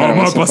decir, no,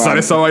 vamos a pasar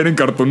esa vaina en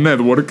Cartoon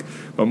Network,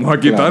 vamos a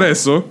quitar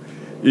eso,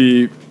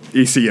 y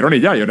siguieron y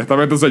ya. Y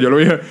honestamente, o sea, yo lo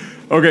dije,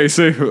 ok,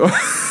 sí.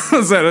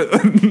 O sea,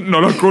 no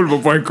lo culpo,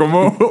 pues,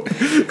 ¿cómo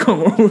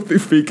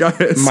justifica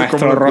eso?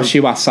 Maestro Roshi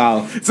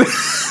basado.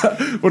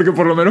 Porque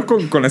por lo menos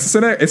con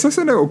esa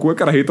escena de Goku de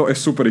carajito es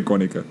súper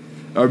icónica.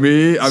 A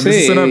mí esa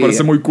escena me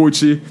parece muy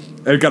cuchi.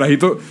 El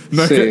carajito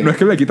no es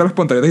que le quita las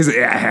pantaletas y dice,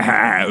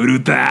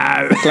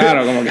 brutal.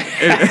 Claro, como que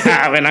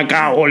ven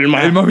acá,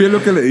 Bulma. Él más bien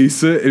lo que le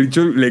dice, el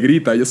bicho le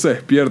grita, ella se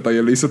despierta y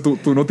él le dice, tú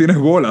no tienes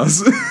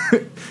bolas.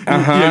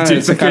 Ajá, y el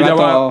chiste es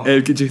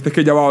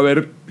que ella va a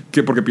ver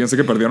que porque piensa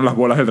que perdieron las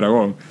bolas del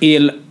dragón. Y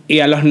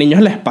a los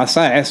niños les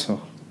pasa eso.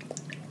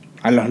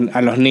 A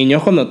los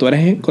niños cuando tú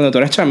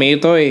eres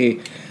chamito y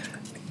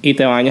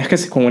te bañas que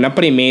con una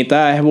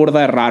primita, es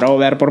burda de raro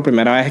ver por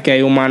primera vez que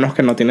hay humanos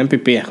que no tienen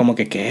pipí. Es como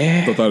que,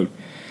 ¿qué? Total.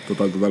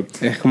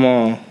 Es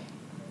como...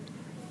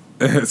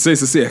 Sí,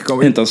 es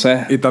como...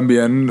 Entonces... Y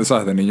también,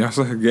 ¿sabes? De niños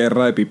es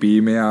guerra de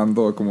pipí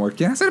meando, como,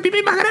 ¿quieren hacer pipí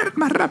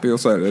más rápido? O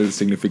sea, el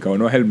significado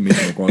no es el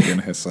mismo cuando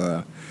tienes esa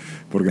edad.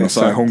 Porque no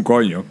sabes un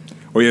coño.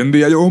 Hoy en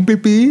día yo hago un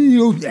pipí y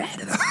digo,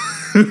 mierda.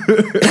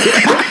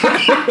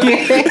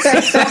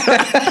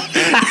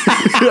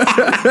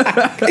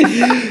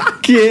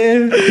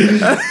 ¿Qué?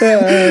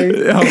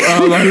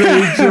 Jamás le he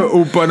dicho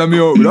un pana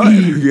mío, bro,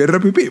 guerra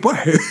de pipí, pues,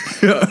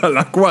 a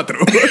las 4.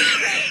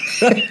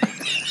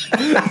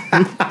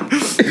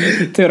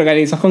 Te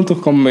organizas con tus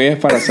convives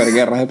para hacer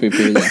guerras de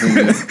pipí.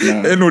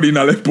 En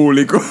urinales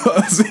públicos,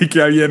 así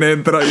que alguien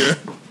entra y...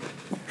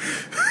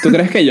 ¿Tú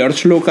crees que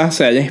George Lucas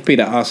se haya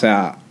inspirado? O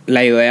sea,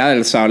 la idea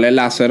del sable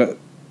láser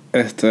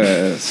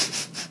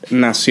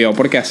nació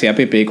porque hacía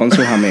pipí con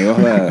sus amigos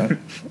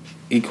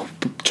y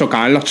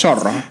chocaban los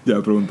chorros. Ya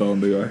me preguntado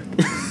dónde iba esto.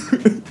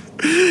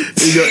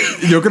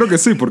 Y yo creo que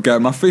sí, porque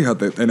además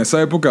fíjate, en esa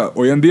época,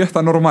 hoy en día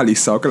está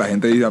normalizado que la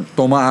gente diga,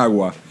 toma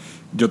agua.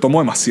 Yo tomo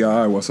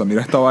demasiada agua, o sea,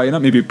 mira esta vaina,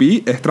 mi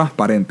pipí es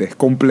transparente, es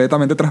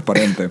completamente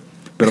transparente.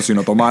 Pero si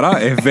no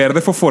tomara, es verde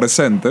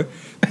fosforescente.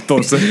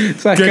 Entonces,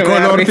 ¿qué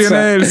color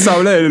tiene el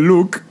sable de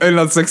Luke en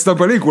la 6ª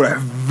película?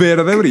 Es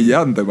verde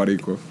brillante,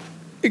 marico.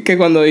 Y que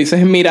cuando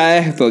dices, mira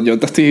esto, yo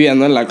te estoy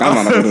viendo en la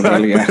cámara, pero en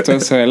realidad esto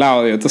es el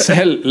audio. Entonces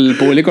el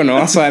público no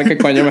va a saber qué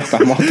coño me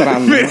estás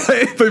mostrando. Mira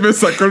esto y me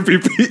saco el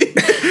pipí.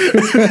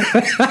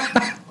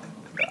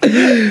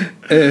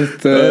 Ay,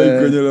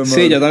 coño, la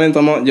sí, yo también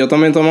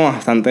tomo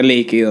bastante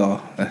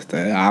líquido,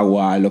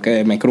 agua, lo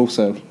que me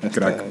cruce,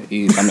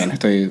 y también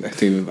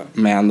estoy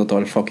meando todo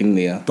el fucking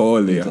día. Todo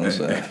el día.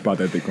 Entonces, es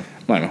patético.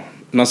 Bueno,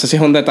 no sé si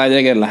es un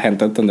detalle que la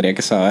gente tendría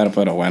que saber,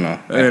 pero bueno,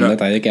 es un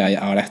detalle que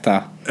ahora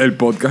está. El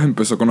podcast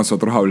empezó con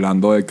nosotros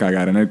hablando de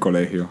cagar en el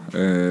colegio,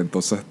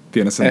 entonces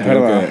tiene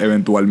sentido que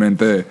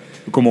eventualmente,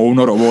 como un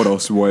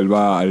Ouroboros,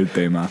 vuelva al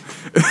tema.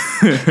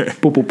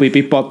 Pupu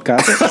Pipi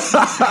Podcast.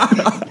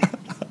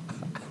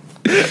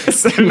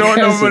 Ese es el nuevo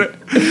nombre.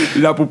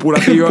 La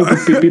pupulativa. Pupu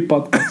Pipi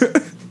Podcast.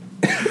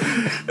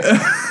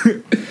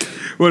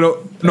 Bueno,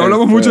 no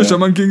hablamos mucho de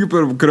Shaman King,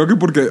 pero creo que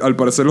porque al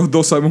parecer los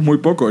dos sabemos muy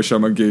poco de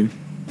Shaman King.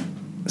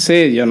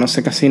 Sí, yo no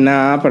sé casi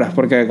nada, pero es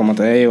porque, como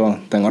te digo,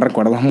 tengo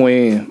recuerdos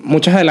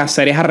muchas de las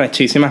series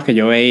arrechísimas que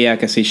yo veía,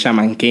 que sí,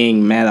 Shaman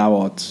King,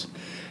 Medabots.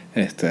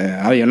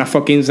 Había una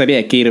fucking serie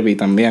de Kirby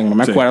también, no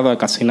me acuerdo de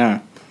casi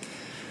nada.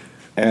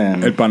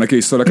 El pana que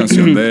hizo la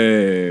canción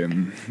de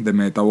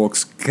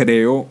Metabots,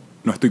 creo,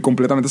 no estoy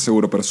completamente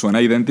seguro, pero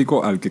suena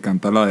idéntico al que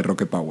canta la de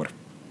Rocket Power.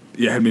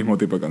 Y es el mismo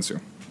tipo de canción.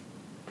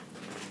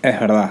 Es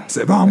verdad.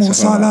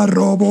 Vamos a la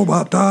robo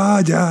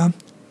batalla,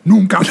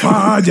 nunca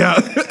falla.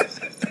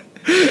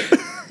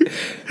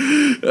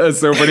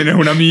 Ese opening es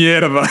una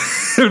mierda.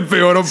 El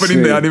peor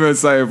opening de anime de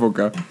esa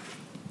época.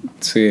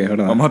 Sí, es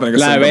verdad. Vamos a tener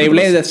que la de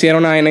Beyblade decía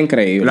una vaina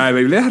increíble. La de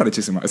Beyblade es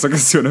arrechísima. Esa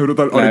canción es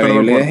brutal. La de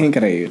Beyblade es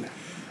increíble.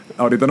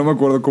 Ahorita no me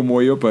acuerdo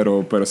cómo iba,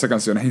 pero esa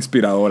canción es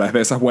inspiradora. Es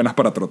de esas buenas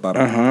para trotar.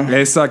 Ajá.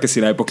 Esa que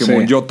si la de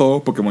Pokémon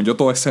Yoto. Pokémon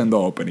Yoto es sendo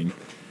opening.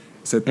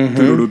 Ese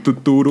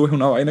tururu es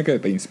una vaina que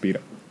te inspira.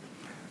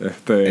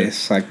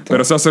 Exacto.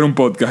 Pero eso va a ser un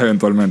podcast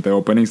eventualmente.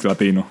 Openings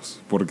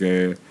latinos.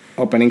 Porque...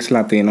 Openings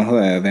latinos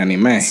de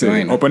anime. Sí,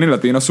 opening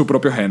latino es su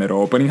propio género.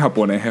 Opening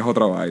japonés es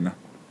otra vaina.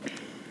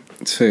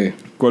 Sí.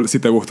 Si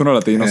te gusta uno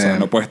latino, o sea,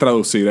 no puedes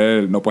traducir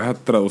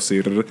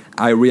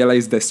I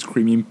Realize the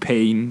Screaming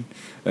Pain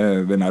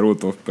de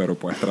Naruto, pero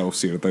puedes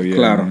traducirte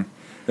bien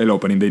el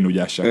opening de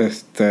Inuyasha.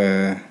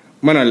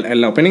 Bueno,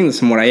 el opening de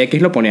Samurai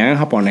X lo ponían en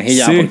japonés y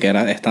ya, porque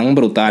es tan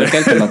brutal que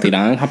el que lo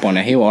tiraban en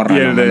japonés y borra. Y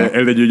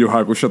el de Yu Yu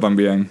Hakusho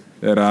también.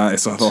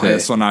 Esos dos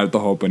son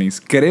altos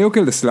openings. Creo que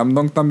el de Slam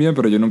Dunk también,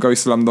 pero yo nunca vi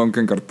Slam Dunk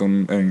en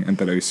cartoon, en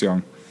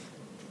televisión.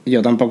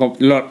 Yo tampoco.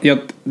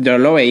 Yo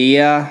lo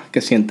veía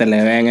que si en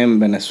Televen en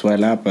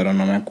Venezuela, pero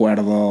no me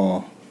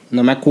acuerdo.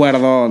 No me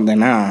acuerdo de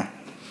nada.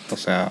 O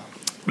sea.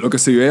 Lo que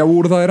sí veía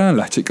burda eran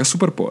las chicas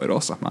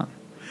superpoderosas, man.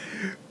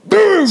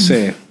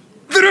 Sí.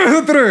 3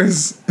 de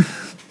 3.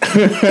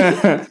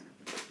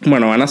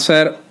 Bueno, van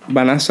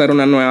a hacer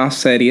una nueva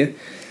serie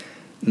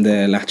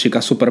de las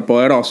chicas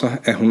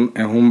superpoderosas.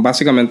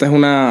 Básicamente es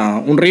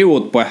un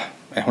reboot, pues.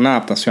 Es una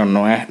adaptación,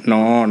 no es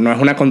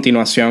una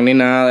continuación ni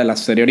nada de la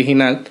serie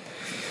original.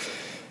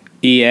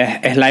 Y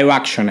es live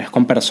action, es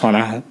con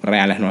personas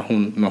reales, no es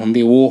un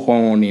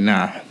dibujo ni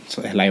nada.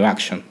 Es live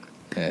action.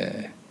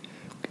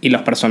 Y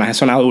los personajes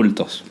son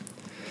adultos.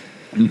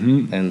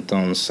 Uh-huh.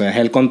 Entonces,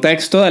 el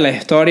contexto de la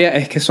historia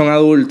es que son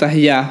adultas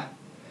ya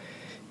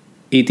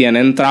y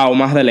tienen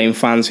traumas de la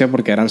infancia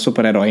porque eran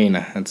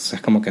superheroínas. Entonces,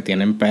 como que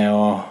tienen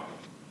peos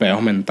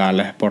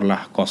mentales por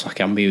las cosas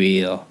que han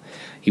vivido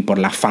y por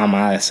la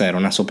fama de ser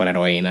una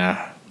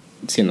superheroína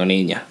siendo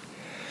niña.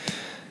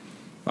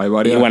 Hay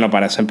varias. Y bueno,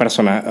 parecen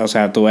personajes. O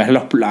sea, tú ves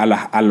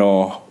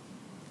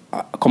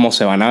cómo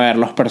se van a ver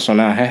los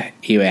personajes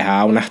y ves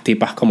a unas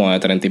tipas como de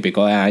 30 y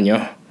pico de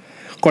años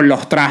con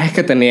los trajes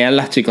que tenían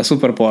las chicas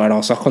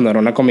superpoderosas cuando era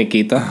una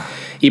comiquita.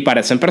 Y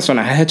parecen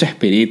personajes de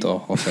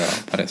Chespirito. O sea,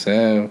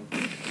 parece...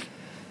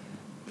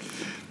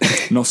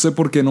 No sé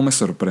por qué no me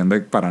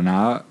sorprende para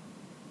nada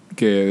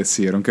que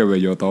decidieron que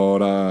Bellota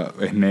ahora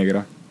es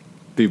negra.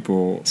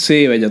 Tipo...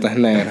 Sí, Bellota es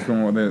negra. Es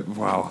como de...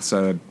 Wow, o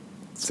sea...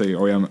 Sí,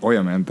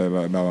 obviamente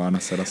la van a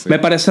hacer así. Me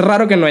parece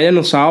raro que no hayan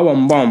usado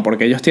Bombón,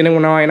 porque ellos tienen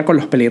una vaina con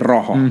los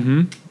pelirrojos.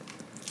 Uh-huh.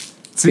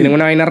 Sí. Tienen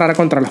una vaina rara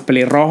contra los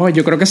pelirrojos.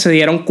 Yo creo que se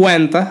dieron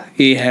cuenta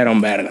y dijeron,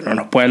 verga, no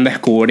nos pueden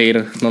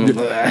descubrir.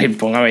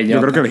 Ponga Bellota.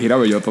 Yo creo que elegir a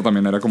Bellota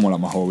también era como la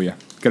más obvia.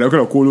 Creo que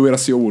lo cool hubiera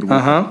sido Burbuja.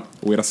 Ajá.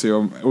 Hubiera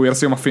sido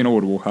más fino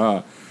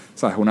Burbuja.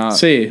 ¿Sabes?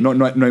 Sí.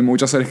 No hay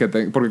muchas series que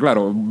tengan... Porque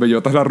claro,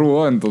 Bellota es la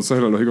ruda, entonces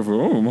lo lógico fue,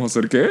 vamos a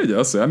hacer que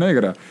ella sea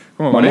negra.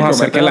 Vamos a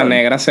hacer que la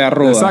negra sea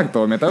ruda.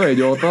 Exacto, mete a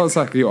Bellota,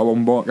 ¿sabes? Que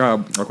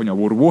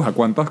Burbuja,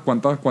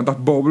 ¿cuántas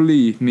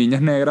bubbly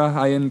niñas negras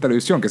hay en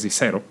televisión? Que sí,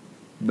 0.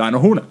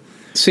 Danos una.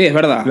 Sí, es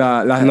verdad.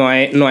 No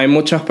hay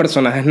muchos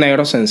personajes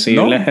negros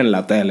sensibles en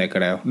la tele,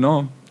 creo.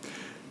 No.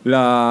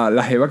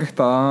 La jeva que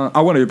está...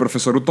 bueno, y el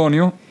profesor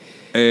Utonio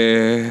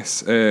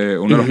es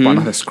uno de los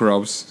panas de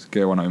Scrubs,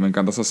 que bueno, a mí me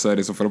encanta esa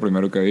serie, eso fue lo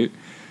primero que vi.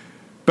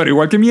 Pero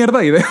igual, qué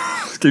mierda idea.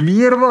 Qué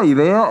mierda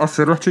idea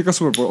hacer las chicas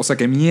super... O sea,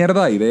 qué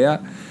mierda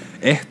idea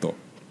esto.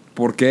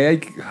 ¿Por qué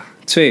hay...?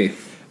 Sí.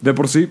 De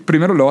por sí,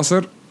 primero lo va a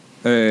hacer...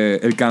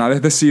 el canal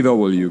es de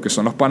CW, que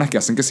son los panas que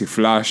hacen que si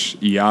Flash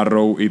y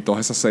Arrow y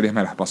todas esas series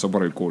me las paso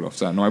por el culo. O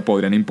sea, no me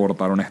podrían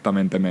importar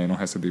honestamente menos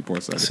ese tipo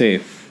de series.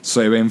 Sí.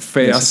 Se ven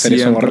feas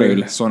siempre, son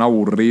horribles. son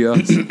aburridas.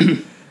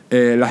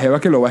 La jeva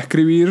que lo va a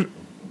escribir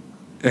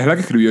es la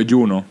que escribió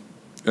Juno.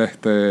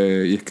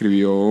 Y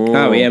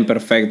escribió... Bien,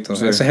 perfecto.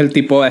 Sí. Ese es el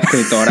tipo de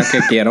escritora que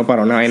quiero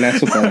para una vaina de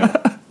superhéroe.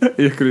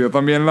 Y escribió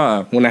también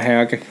una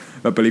jeva que...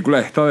 la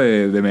película esta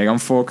de Megan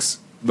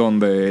Fox,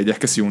 donde ella es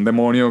que sí un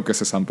demonio que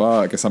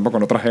zampa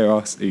con otras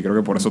jevas, y creo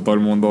que por eso todo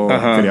el mundo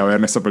quería ver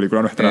en esa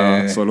película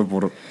nuestra solo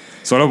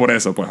por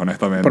eso, pues,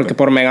 honestamente. Porque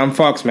por Megan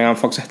Fox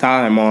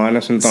estaba de moda en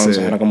ese entonces,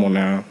 era como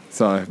una...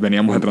 ¿Sabes?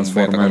 Veníamos de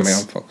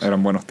Transformers,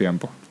 eran buenos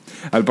tiempos.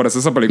 Al parecer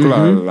esa película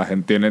la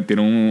gente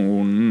tiene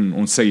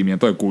un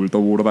seguimiento de culto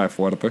burda de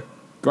fuerte.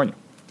 Coño,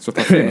 eso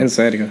está fino. ¿En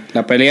serio?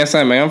 ¿La peli esa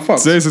de Megan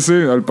Fox? Sí.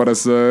 Al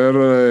parecer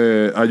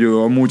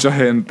ayudó a mucha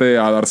gente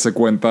a darse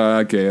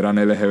cuenta que eran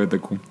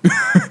LGBTQ.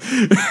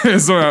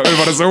 Eso me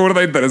parece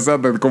burda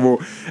interesante. Como,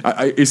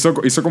 hizo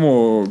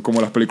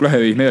como las películas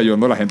de Disney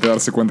ayudando a la gente a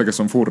darse cuenta que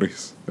son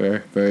furries.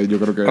 Yo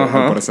creo que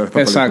al parecer esta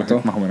película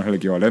es más o menos el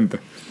equivalente.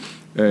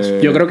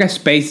 Yo creo que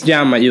Space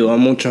Jam ayudó a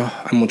muchos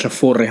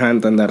furries a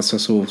entenderse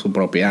su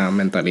propia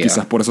mentalidad.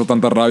 Quizás por eso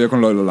tanta rabia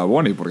con lo de Lola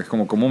Bunny, porque es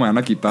como, ¿cómo me van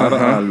a quitar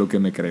a lo que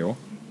me creó?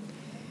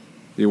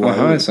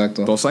 Igual,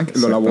 exacto. Todos saben que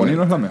Lola Bunny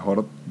no es la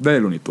mejor de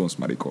Looney Tunes,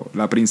 marico.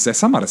 La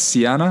princesa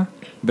marciana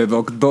de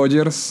Doc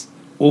Dodgers.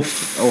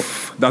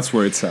 Uf, that's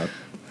where it's at.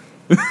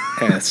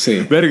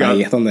 Sí, verga,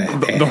 ahí es donde...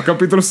 2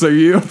 capítulos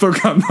seguidos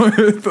tocando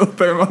estos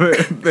temas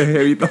de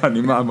jevitas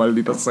animadas,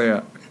 maldita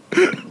sea.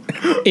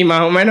 Y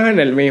más o menos en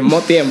el mismo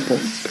tiempo.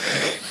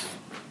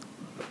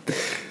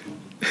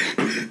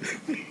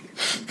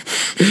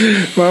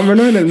 Más o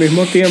menos en el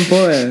mismo tiempo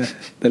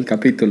del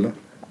capítulo.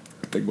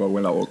 Tengo agua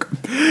en la boca.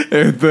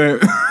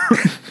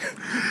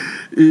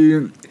 Y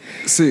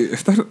sí,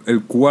 este es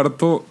el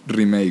 4º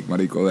remake,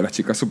 marico, de las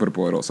chicas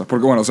superpoderosas.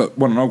 Porque bueno,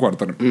 no el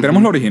cuarto.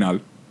 Tenemos la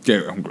original, que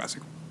es un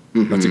clásico.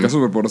 Las chicas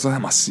superpoderosas,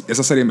 además,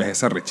 esa serie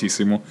envejece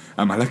rechísimo.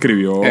 Además la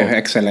escribió Es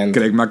excelente.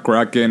 Craig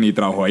McCracken y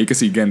trabajó ahí que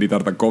sí, Genndy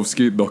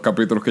Tartakovsky, 2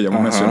 capítulos que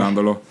llevamos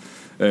mencionándolos.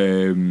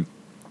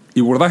 Y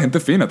burda de gente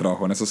fina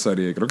trabajó en esa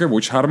serie. Creo que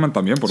Butch Hartman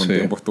también por un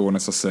tiempo estuvo en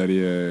esa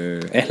serie.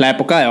 Es la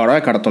época de oro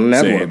de Cartoon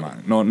Network. Sí,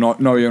 man.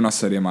 No había una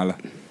serie mala.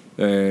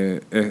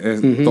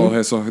 Todos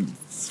esos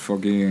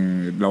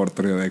fucking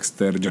Laboratorio de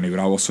Dexter, Johnny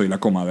Bravo, Soy la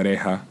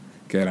Comadreja,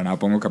 que de la nada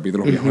pongo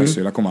capítulos viejos de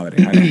Soy la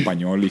Comadreja en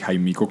español, y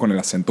Jaimico con el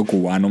acento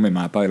cubano me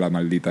mata de la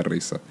maldita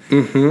risa.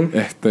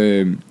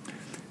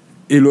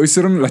 Y lo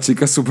hicieron las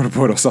chicas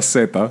superpoderosas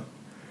Z,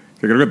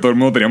 que creo que todo el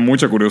mundo tenía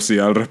mucha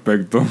curiosidad al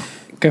respecto.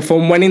 Que fue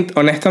un buen...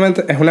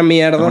 honestamente, es una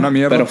mierda,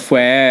 pero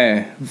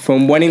fue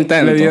un buen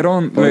intento. Le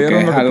dieron lo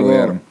que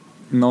pudieron.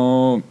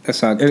 No...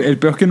 Exacto. El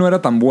peor es que no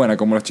era tan buena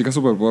como las chicas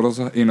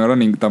superpoderosas y no era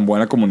tan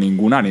buena como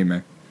ningún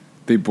anime.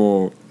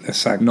 Tipo...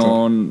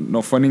 Exacto.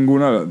 No fue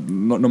ninguna...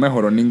 No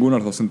mejoró en ninguno de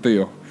los dos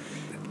sentidos.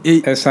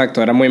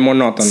 Exacto, era muy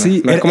monótono.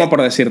 Sí, no es como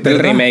por decirte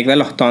 ¿verdad? el remake de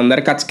los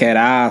Thundercats, que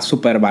era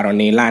súper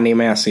varonil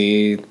anime,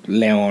 así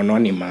leono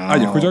animado.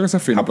 Yo escuché que ese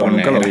film, pero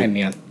japonés, nunca lo vi.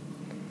 Genial.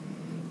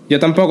 Yo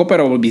tampoco,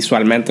 pero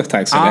visualmente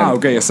está excelente.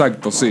 Ok,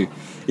 exacto, sí.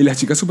 Y las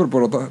chicas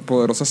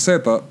superpoderosas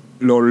Z,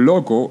 lo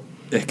loco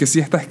es que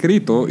sí está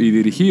escrito y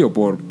dirigido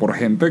por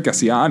gente que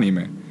hacía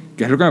anime.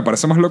 Que es lo que me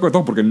parece más loco de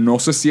todo, porque no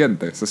se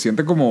siente. Se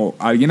siente como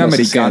alguien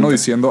americano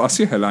diciendo,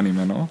 así es el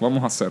anime, ¿no?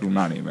 Vamos a hacer un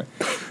anime.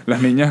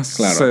 Las niñas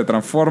se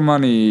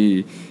transforman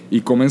y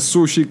comen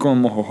sushi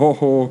con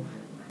mojojojo,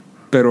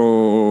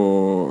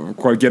 pero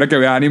cualquiera que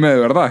vea anime de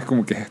verdad es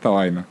como que es esta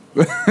vaina.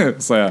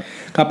 O sea...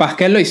 Capaz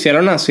que lo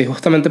hicieron así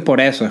justamente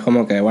por eso. Es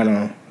como que,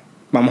 bueno,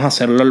 vamos a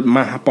hacerlo lo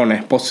más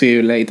japonés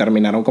posible, y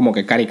terminaron como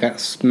que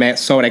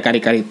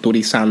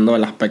sobrecaricaturizando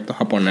el aspecto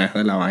japonés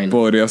de la vaina.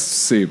 Podría,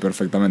 sí,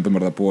 perfectamente, en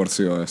verdad, pudo haber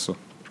sido eso.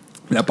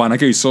 La pana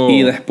que hizo...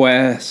 Y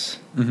después...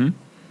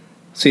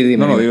 Sí,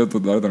 dime. No, dilo tú,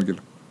 dale, tranquilo.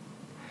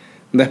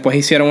 Después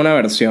hicieron una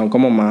versión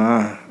como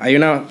más... Hay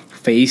una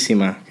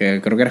feísima,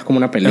 que creo que era como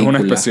una película. Es una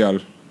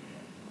especial.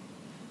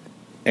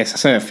 Esa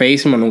se ve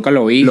feísima, nunca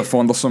lo vi. Los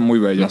fondos son muy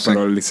bellos, No sé.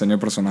 pero el diseño de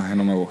personaje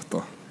no me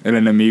gustó. El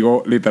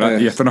enemigo, literal,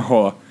 y esto no es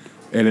joda,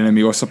 el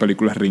enemigo de esa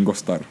película es Ringo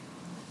Starr.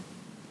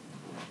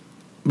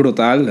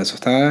 Brutal, eso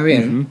está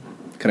bien,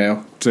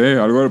 creo. Sí,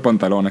 algo de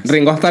pantalones.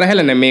 Ringo Starr es el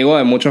enemigo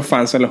de muchos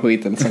fans de los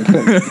Beatles.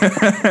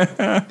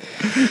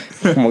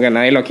 Como que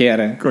nadie lo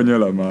quiere. Coño de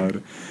la madre.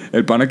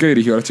 El pana que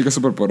dirigió a las chicas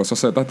superpoderosas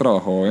Z ha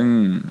trabajado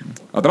en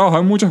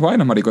muchas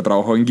vainas, marico.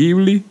 Trabajó en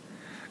Ghibli.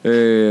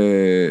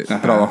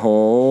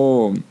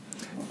 Trabajó...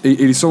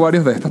 hizo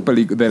varios de estas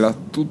películas.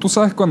 ¿Tú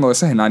sabes cuando a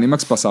veces en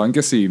Animax pasaban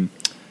que sí?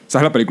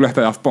 ¿Sabes la película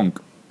de Daft Punk?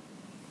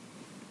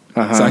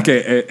 Ajá. ¿Sabes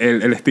que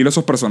el estilo de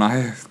esos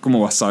personajes es como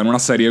basado en una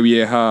serie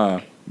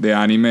vieja de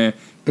anime?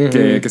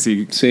 Que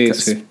sí,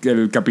 que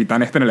el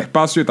capitán está en el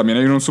espacio, y también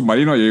hay uno en un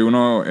submarino y hay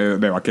uno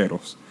de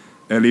vaqueros.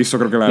 Él hizo,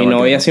 creo que la de Mi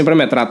novia vaqueros. siempre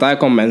me trata de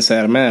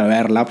convencerme de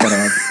verla, pero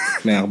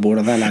me da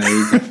burda la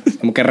vida.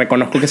 Como que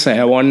reconozco que se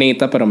ve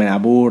bonita, pero me da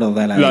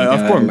burda la ¿La de vida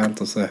Daft Punk? verla,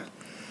 entonces...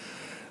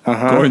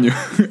 Ajá. Coño,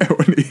 es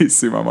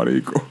buenísima,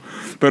 marico.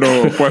 Pero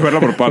puedes verla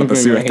por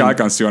partes. Si ves cada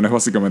canción, es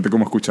básicamente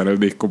como escuchar el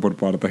disco por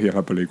partes y es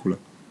la película.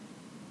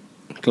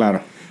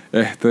 Claro.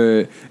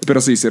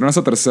 Pero sí, hicieron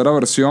esa tercera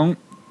versión,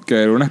 que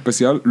era una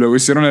especial. Luego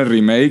hicieron el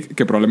remake,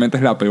 que probablemente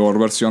es la peor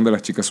versión de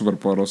las chicas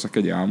superpoderosas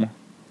que llevamos.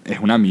 Es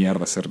una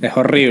mierda. Es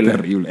horrible. Es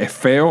terrible. Es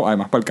feo,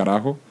 además, para el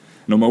carajo.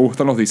 No me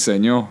gustan los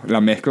diseños,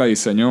 la mezcla de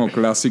diseño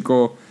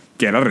clásico,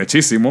 que era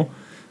rechísimo,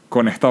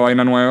 con esta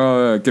vaina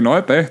nueva que no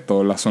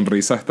detesto, la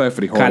sonrisa esta de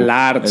frijol.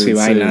 Calarts y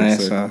vaina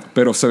esa.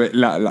 Pero se ve,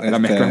 la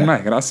mezcla es una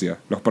desgracia.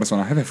 Los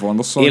personajes de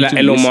fondo son... Y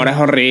el humor es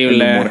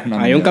horrible. El humor es una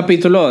hay un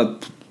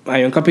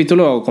mierda.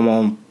 capítulo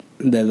como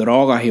de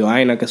drogas y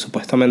vaina, que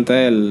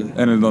supuestamente En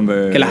el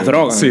donde... que las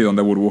drogan. Sí,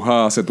 donde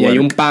Burbuja hace Y twerk. hay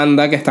un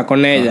panda que está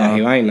con ellas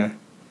y vaina.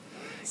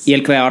 Y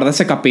el creador de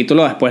ese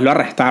capítulo después lo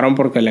arrestaron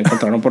porque le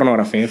encontraron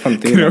pornografía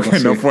infantil. Creo que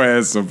no fue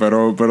eso,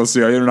 pero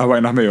sí había unas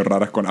vainas medio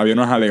raras. Había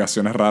unas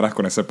alegaciones raras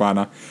con ese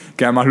pana.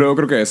 Que además luego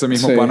creo que ese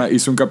mismo pana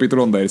hizo un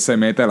capítulo donde él se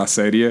mete a la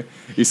serie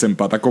y se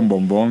empata con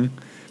Bombón.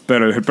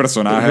 Pero él es el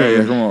personaje y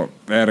es como...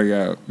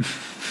 Verga.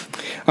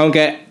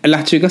 Aunque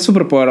las chicas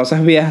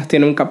superpoderosas viejas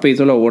tienen un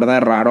capítulo burda de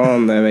raro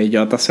donde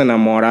Bellota se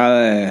enamora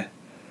de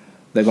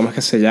 ¿cómo es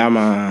que se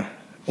llama?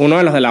 Uno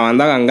de los de la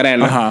banda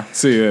Gangrena. Ajá,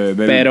 sí,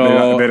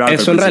 pero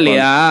eso en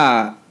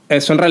realidad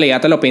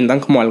te lo pintan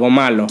como algo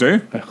malo. ¿Sí?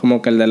 Es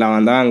como que el de la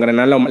banda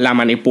Gangrena la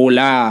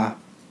manipula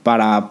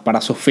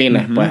para sus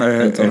fines, pues.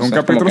 Entonces, es un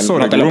capítulo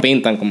sobre... No te lo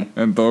pintan como...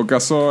 En todo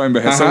caso,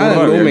 envejece Ajá,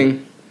 burda de bien.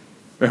 grooming.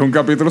 Es un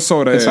capítulo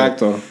sobre...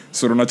 Exacto.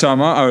 Sobre una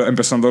chama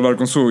empezando a hablar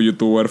con su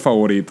youtuber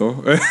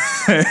favorito.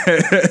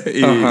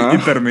 y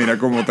termina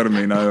como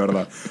termina, de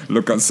verdad.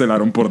 Lo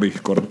cancelaron por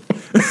Discord.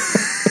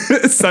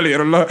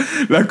 Salieron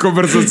las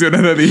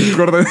conversaciones de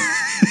Discord.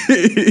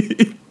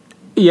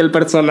 Y el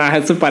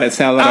personaje se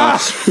parece a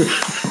Dross.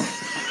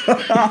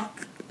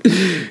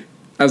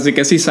 Así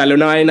que si sale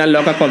una vaina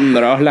loca con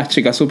Dross, las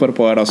chicas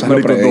superpoderosas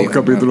Marico, lo predican. 2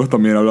 capítulos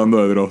también hablando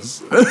de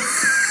Dross.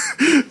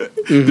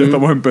 Ya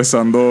estamos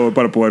empezando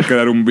para poder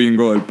crear un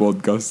bingo del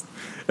podcast.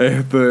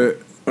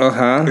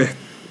 Ajá.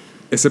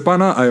 Ese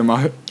pana,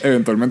 además,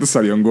 eventualmente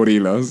salió en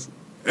Gorilas.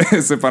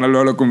 Ese pana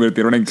luego lo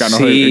convirtieron en canon,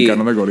 Sí. en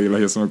canon de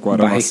Gorilas y eso me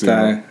cuadra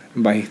demasiado.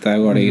 Bajista de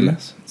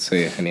Gorilas. Sí,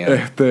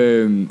 genial.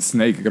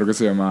 Snake creo que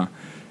se llama.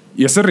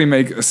 Y ese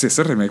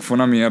remake fue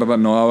una mierda,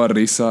 no daba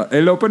risa.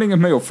 El opening es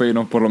medio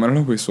fino, por lo menos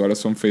los visuales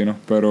son finos,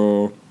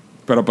 pero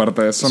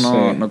aparte de eso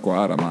no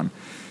cuadra, man.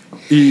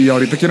 Y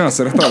ahorita quieren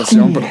hacer esta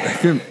versión, pero es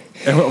que,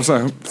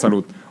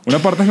 salud. Una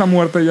parte es la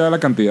muerte ya de la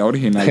cantidad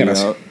original,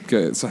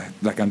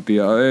 la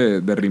cantidad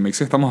de remakes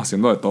que estamos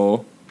haciendo de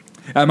todo.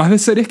 Además de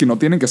series que no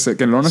tienen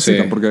que no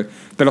necesitan, porque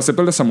te lo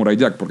acepto el de Samurai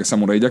Jack, porque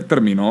Samurai Jack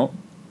terminó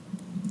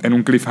en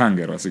un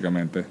cliffhanger,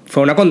 básicamente.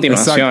 Fue una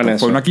continuación. Exacto, eso.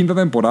 fue una quinta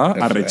temporada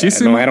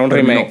arrechísima. No era un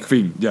remake.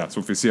 Fin, ya,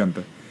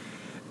 suficiente.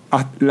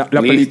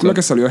 La película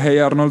que salió de Hey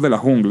Arnold de la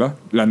jungla,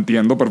 la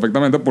entiendo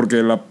perfectamente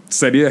porque la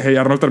serie de Hey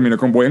Arnold terminó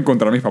con Voy a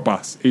encontrar a mis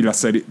papás. Y la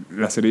serie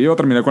iba a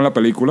terminar con la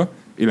película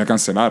y la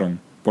cancelaron.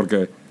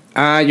 Porque...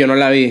 yo no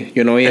la vi.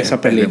 Yo no vi esa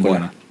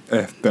película.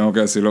 Tengo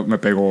que decirlo, me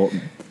pegó...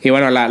 Y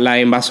bueno, la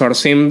Invasor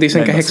Sim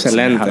dicen que es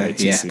excelente.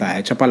 Y está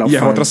hecha para los Y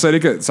fans. es otra serie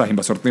que, o sea,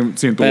 Invasor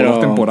Sim tuvo 2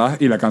 temporadas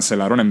y la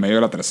cancelaron en medio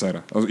de la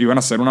tercera. Iban a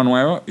hacer una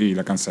nueva y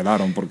la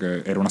cancelaron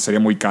porque era una serie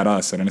muy cara de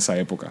hacer en esa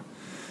época.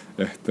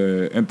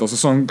 Entonces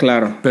son...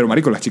 Claro. Pero,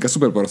 marico, las Chicas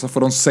Superpoderosas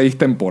fueron 6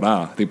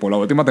 temporadas. Tipo, la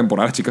última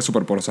temporada de las Chicas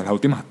Superpoderosas, las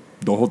últimas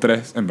 2 o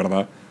 3, en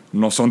verdad,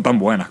 no son tan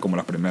buenas como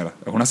las primeras.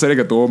 Es una serie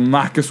que tuvo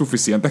más que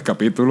suficientes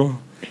capítulos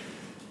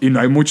y no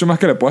hay mucho más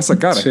que le puedas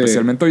sacar. Sí.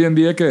 Especialmente hoy en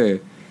día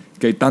que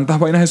hay tantas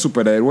vainas de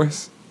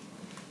superhéroes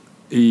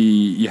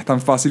y es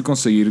tan fácil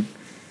conseguir...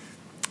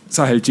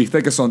 ¿Sabes? El chiste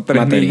de que son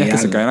 3 niñas que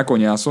se caen a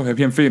coñazos es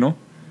bien fino.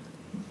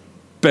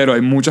 Pero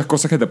hay muchas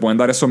cosas que te pueden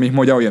dar eso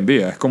mismo ya hoy en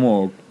día. Es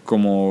como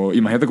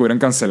imagínate que hubieran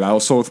cancelado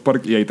South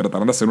Park y ahí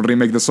trataron de hacer un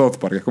remake de South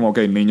Park. Es como, ok,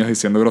 niños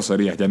diciendo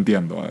groserías, ya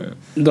entiendo.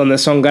 Donde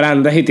son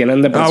grandes y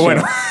tienen depresión.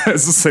 Bueno,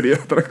 eso sería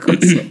otra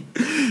cosa.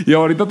 Y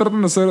ahorita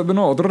tratan de hacer de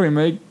nuevo otro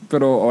remake,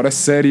 pero ahora es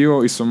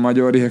serio y son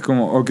mayores y es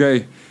como, ok.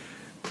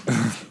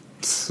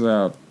 O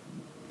sea...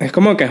 Es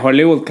como que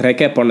Hollywood cree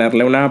que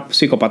ponerle una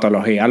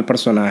psicopatología al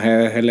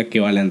personaje es el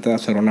equivalente de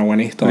hacer una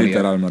buena historia.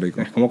 Literal, marico.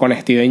 Es como con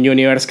Steven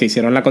Universe que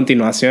hicieron la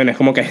continuación. Es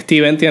como que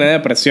Steven tiene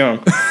depresión.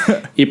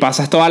 Y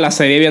pasas toda la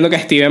serie viendo que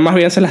Steven más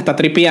bien se la está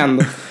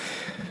tripeando.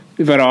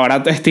 Pero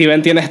ahora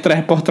Steven tiene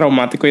estrés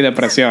postraumático y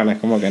depresión. Es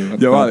como que no...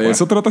 Ya va, ¿de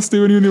eso trata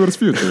Steven Universe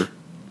Future?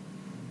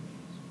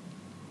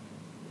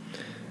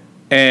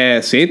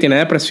 Sí, tiene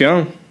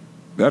depresión.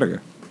 Verga.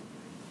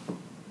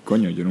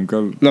 Coño, yo nunca...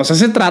 No sé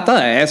si trata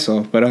de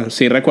eso, pero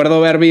sí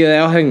recuerdo ver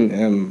videos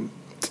en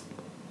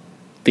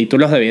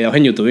títulos de videos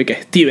en YouTube y que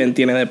Steven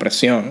tiene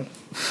depresión.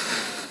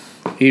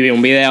 Y vi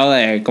un video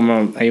de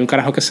como... Hay un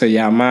carajo que se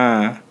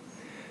llama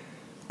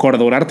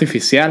Cordura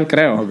Artificial,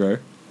 creo. Okay.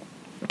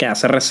 Que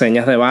hace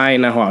reseñas de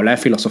vainas o habla de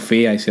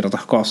filosofía y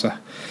ciertas cosas.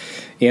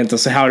 Y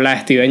entonces habla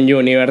de Steven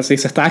Universe y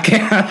se estaba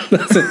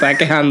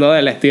quejando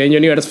del Steven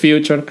Universe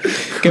Future.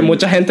 Que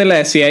mucha gente le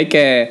decía y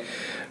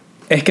que...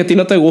 Es que a ti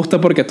no te gusta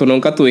porque tú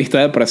nunca tuviste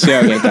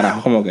depresión. Y el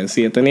carajo como que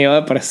sí he tenido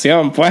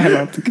depresión. Pues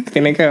no, ¿qué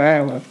tiene que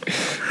ver, man?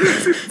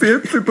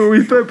 Si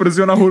tuviste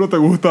depresión, a juro te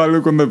gusta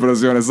algo con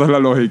depresión. Esa es la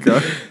lógica.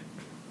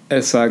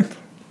 Exacto.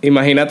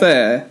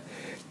 Imagínate...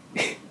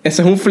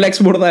 Ese es un flex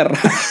burda de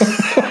raro.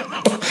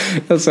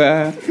 O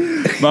sea...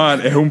 Man,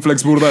 es un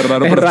flex burda de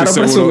raro, es pero raro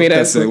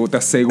te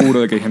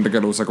aseguro de que hay gente que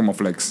lo usa como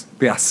flex.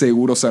 Te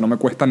aseguro, o sea, no me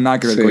cuesta nada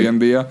creer que hoy en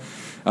día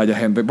haya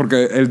gente...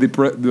 Porque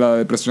la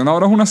depresión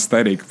ahora es una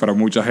aesthetic para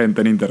mucha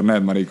gente en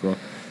internet, marico.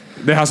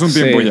 Desde hace un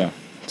tiempo ya.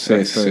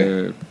 Sí, sí.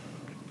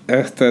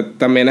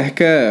 También es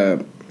que...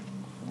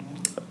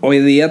 Hoy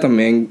día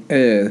también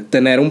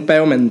tener un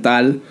peo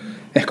mental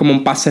es como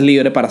un pase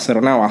libre para hacer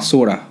una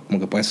basura. Como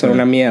que puede ser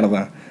una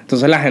mierda.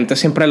 Entonces la gente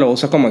siempre lo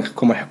usa como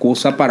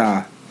excusa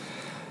para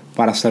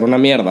hacer una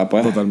mierda,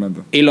 pues.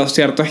 Totalmente. Y lo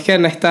cierto es que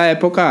en esta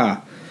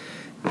época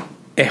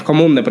es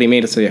común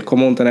deprimirse y es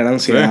común tener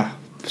ansiedad.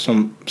 Sí.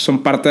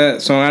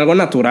 Son algo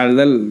natural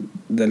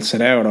del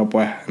cerebro,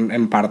 pues,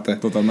 en parte.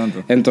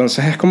 Totalmente.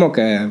 Entonces es como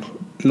que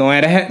no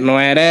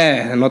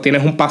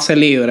tienes un pase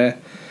libre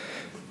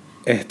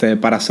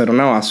para hacer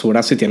una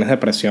basura si tienes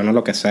depresión o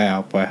lo que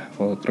sea, pues.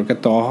 Creo que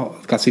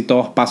casi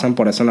todos pasan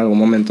por eso en algún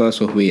momento de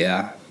sus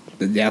vidas.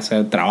 Ya sea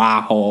el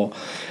trabajo,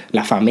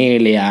 la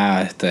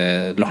familia,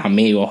 los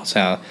amigos, o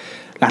sea,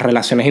 las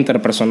relaciones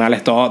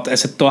interpersonales,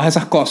 todas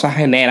esas cosas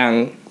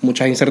generan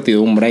mucha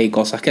incertidumbre y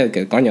cosas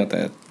que coño,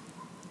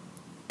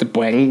 te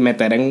pueden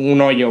meter en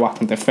un hoyo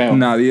bastante feo.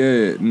 La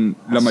mayoría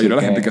de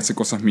la gente que hace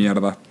cosas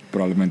mierdas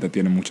probablemente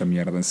tiene mucha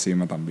mierda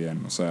encima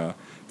también, o sea...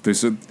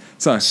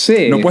 ¿Sabes?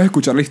 Sí. No puedes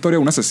escuchar la historia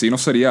de un asesino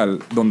serial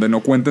donde no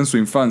cuenten su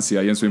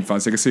infancia y en su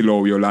infancia que si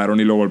lo violaron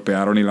y lo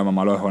golpearon y la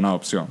mamá lo dejó en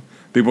adopción.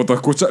 Tipo, tú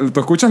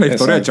escuchas la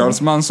historia de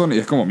Charles Manson y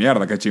es como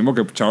mierda, qué chimbo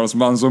que Charles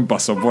Manson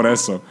pasó por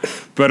eso.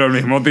 Pero al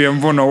mismo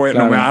tiempo no me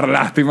da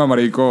lástima,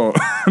 marico,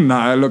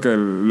 nada de lo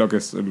que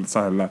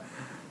 ¿sabes?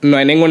 no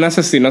hay ningún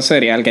asesino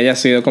serial que haya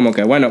sido como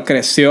que, bueno,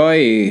 creció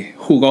y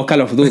jugó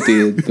Call of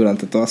Duty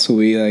durante toda su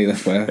vida y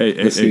después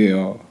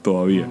decidió...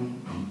 Todavía.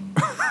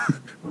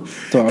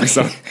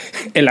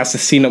 El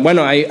asesino.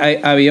 Bueno,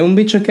 había un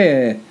bicho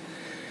que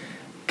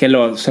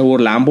se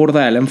burlaban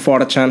burda de él en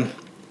 4chan,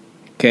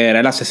 que era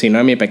el asesino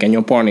de Mi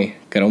Pequeño Pony,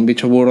 que era un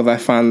bicho burda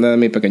fan de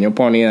Mi Pequeño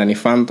Pony, Danny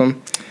Phantom,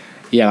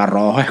 y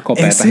agarró 2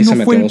 escopetas ese y no se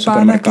metió fue en un el pana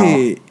supermercado.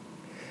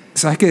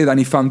 ¿Sabes que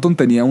Danny Phantom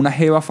tenía una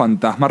jeva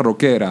fantasma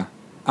rockera?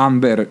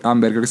 Amber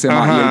creo que se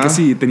llama. Ajá. Y él que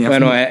sí tenía...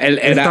 Bueno, él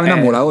estaba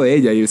enamorado de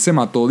ella y él se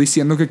mató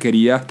diciendo que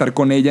quería estar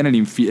con ella en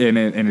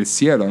el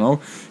cielo, ¿no?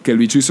 Que el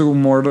bicho hizo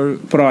un murder.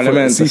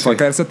 Probablemente, fue a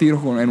caerse a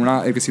tiros en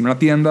una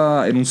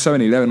tienda, en un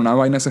 7-Eleven, una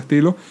vaina de ese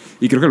estilo.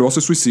 Y creo que luego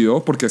se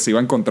suicidó porque se iba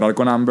a encontrar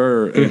con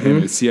Amber en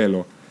el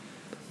cielo.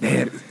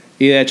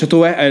 Y de hecho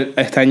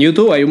está en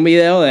YouTube, hay un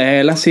video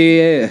de él así,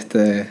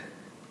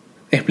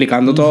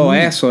 explicando todo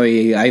eso,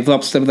 y hay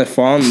dubstep de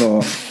fondo.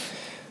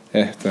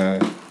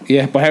 Y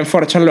después en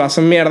 4chan lo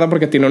hacen mierda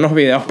porque tiene unos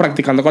videos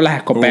practicando con las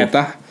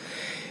escopetas.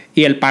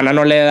 Y el pana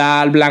no le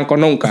da al blanco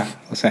nunca.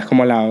 O sea, es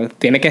como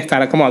tiene que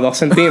estar como a 2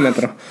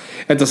 centímetros.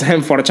 Entonces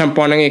en 4chan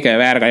ponen y que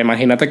verga,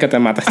 imagínate que te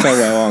mata este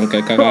huevón,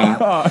 que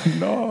cagada.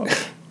 No.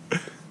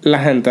 La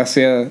gente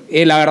así.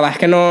 Y la verdad es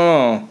que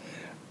no...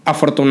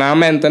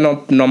 Afortunadamente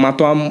no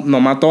mató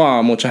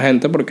a mucha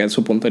gente porque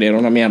su puntería era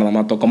una mierda.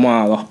 Mató como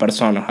a 2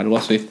 personas, algo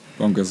así.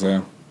 Aunque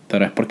sea.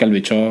 Pero es porque el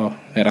bicho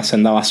era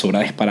senda basura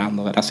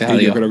disparando, gracias a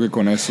Dios. Yo creo que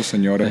con eso,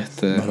 señores,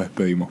 nos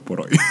despedimos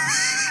por hoy.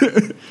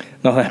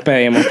 Nos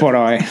despedimos por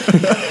hoy.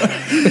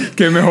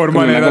 Qué mejor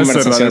manera de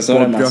cerrar el podcast.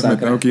 Me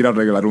masacre. tengo que ir a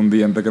arreglar un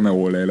diente que me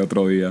volé el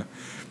otro día.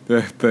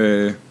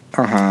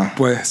 Ajá.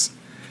 Pues,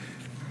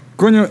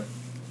 coño,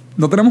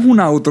 no tenemos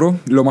un outro.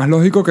 Lo más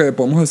lógico que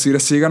podemos decir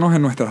es síganos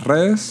en nuestras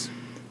redes.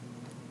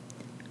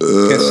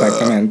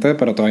 Exactamente,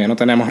 pero todavía no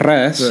tenemos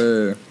redes.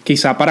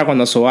 Quizá para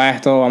cuando suba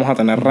esto vamos a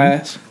tener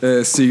redes.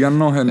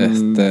 Síganos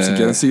si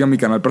quieren, sigan mi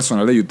canal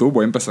personal de YouTube.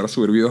 Voy a empezar a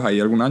subir videos ahí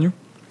algún año.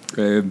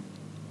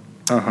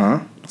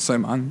 Ajá. No sé,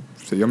 man.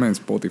 Síganme en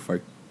Spotify.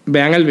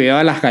 Vean el video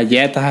de las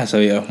galletas, ese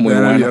video es muy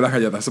bueno. El video de las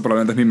galletas, ese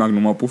probablemente es mi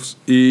magnum opus.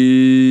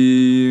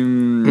 Y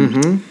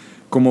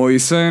como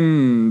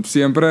dicen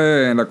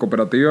siempre en la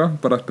cooperativa,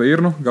 para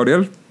despedirnos,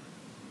 Gabriel.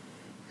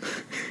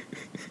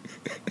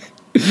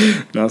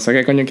 No sé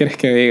qué coño quieres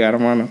que diga,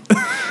 hermano.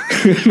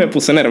 Me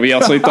puse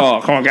nervioso y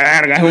todo. Como que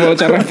verga, es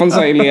mucha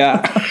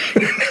responsabilidad.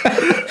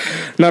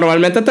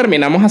 Normalmente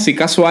terminamos así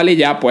casual y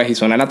ya, pues, y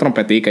suena la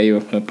trompetica y yo,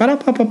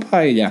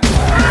 y ya.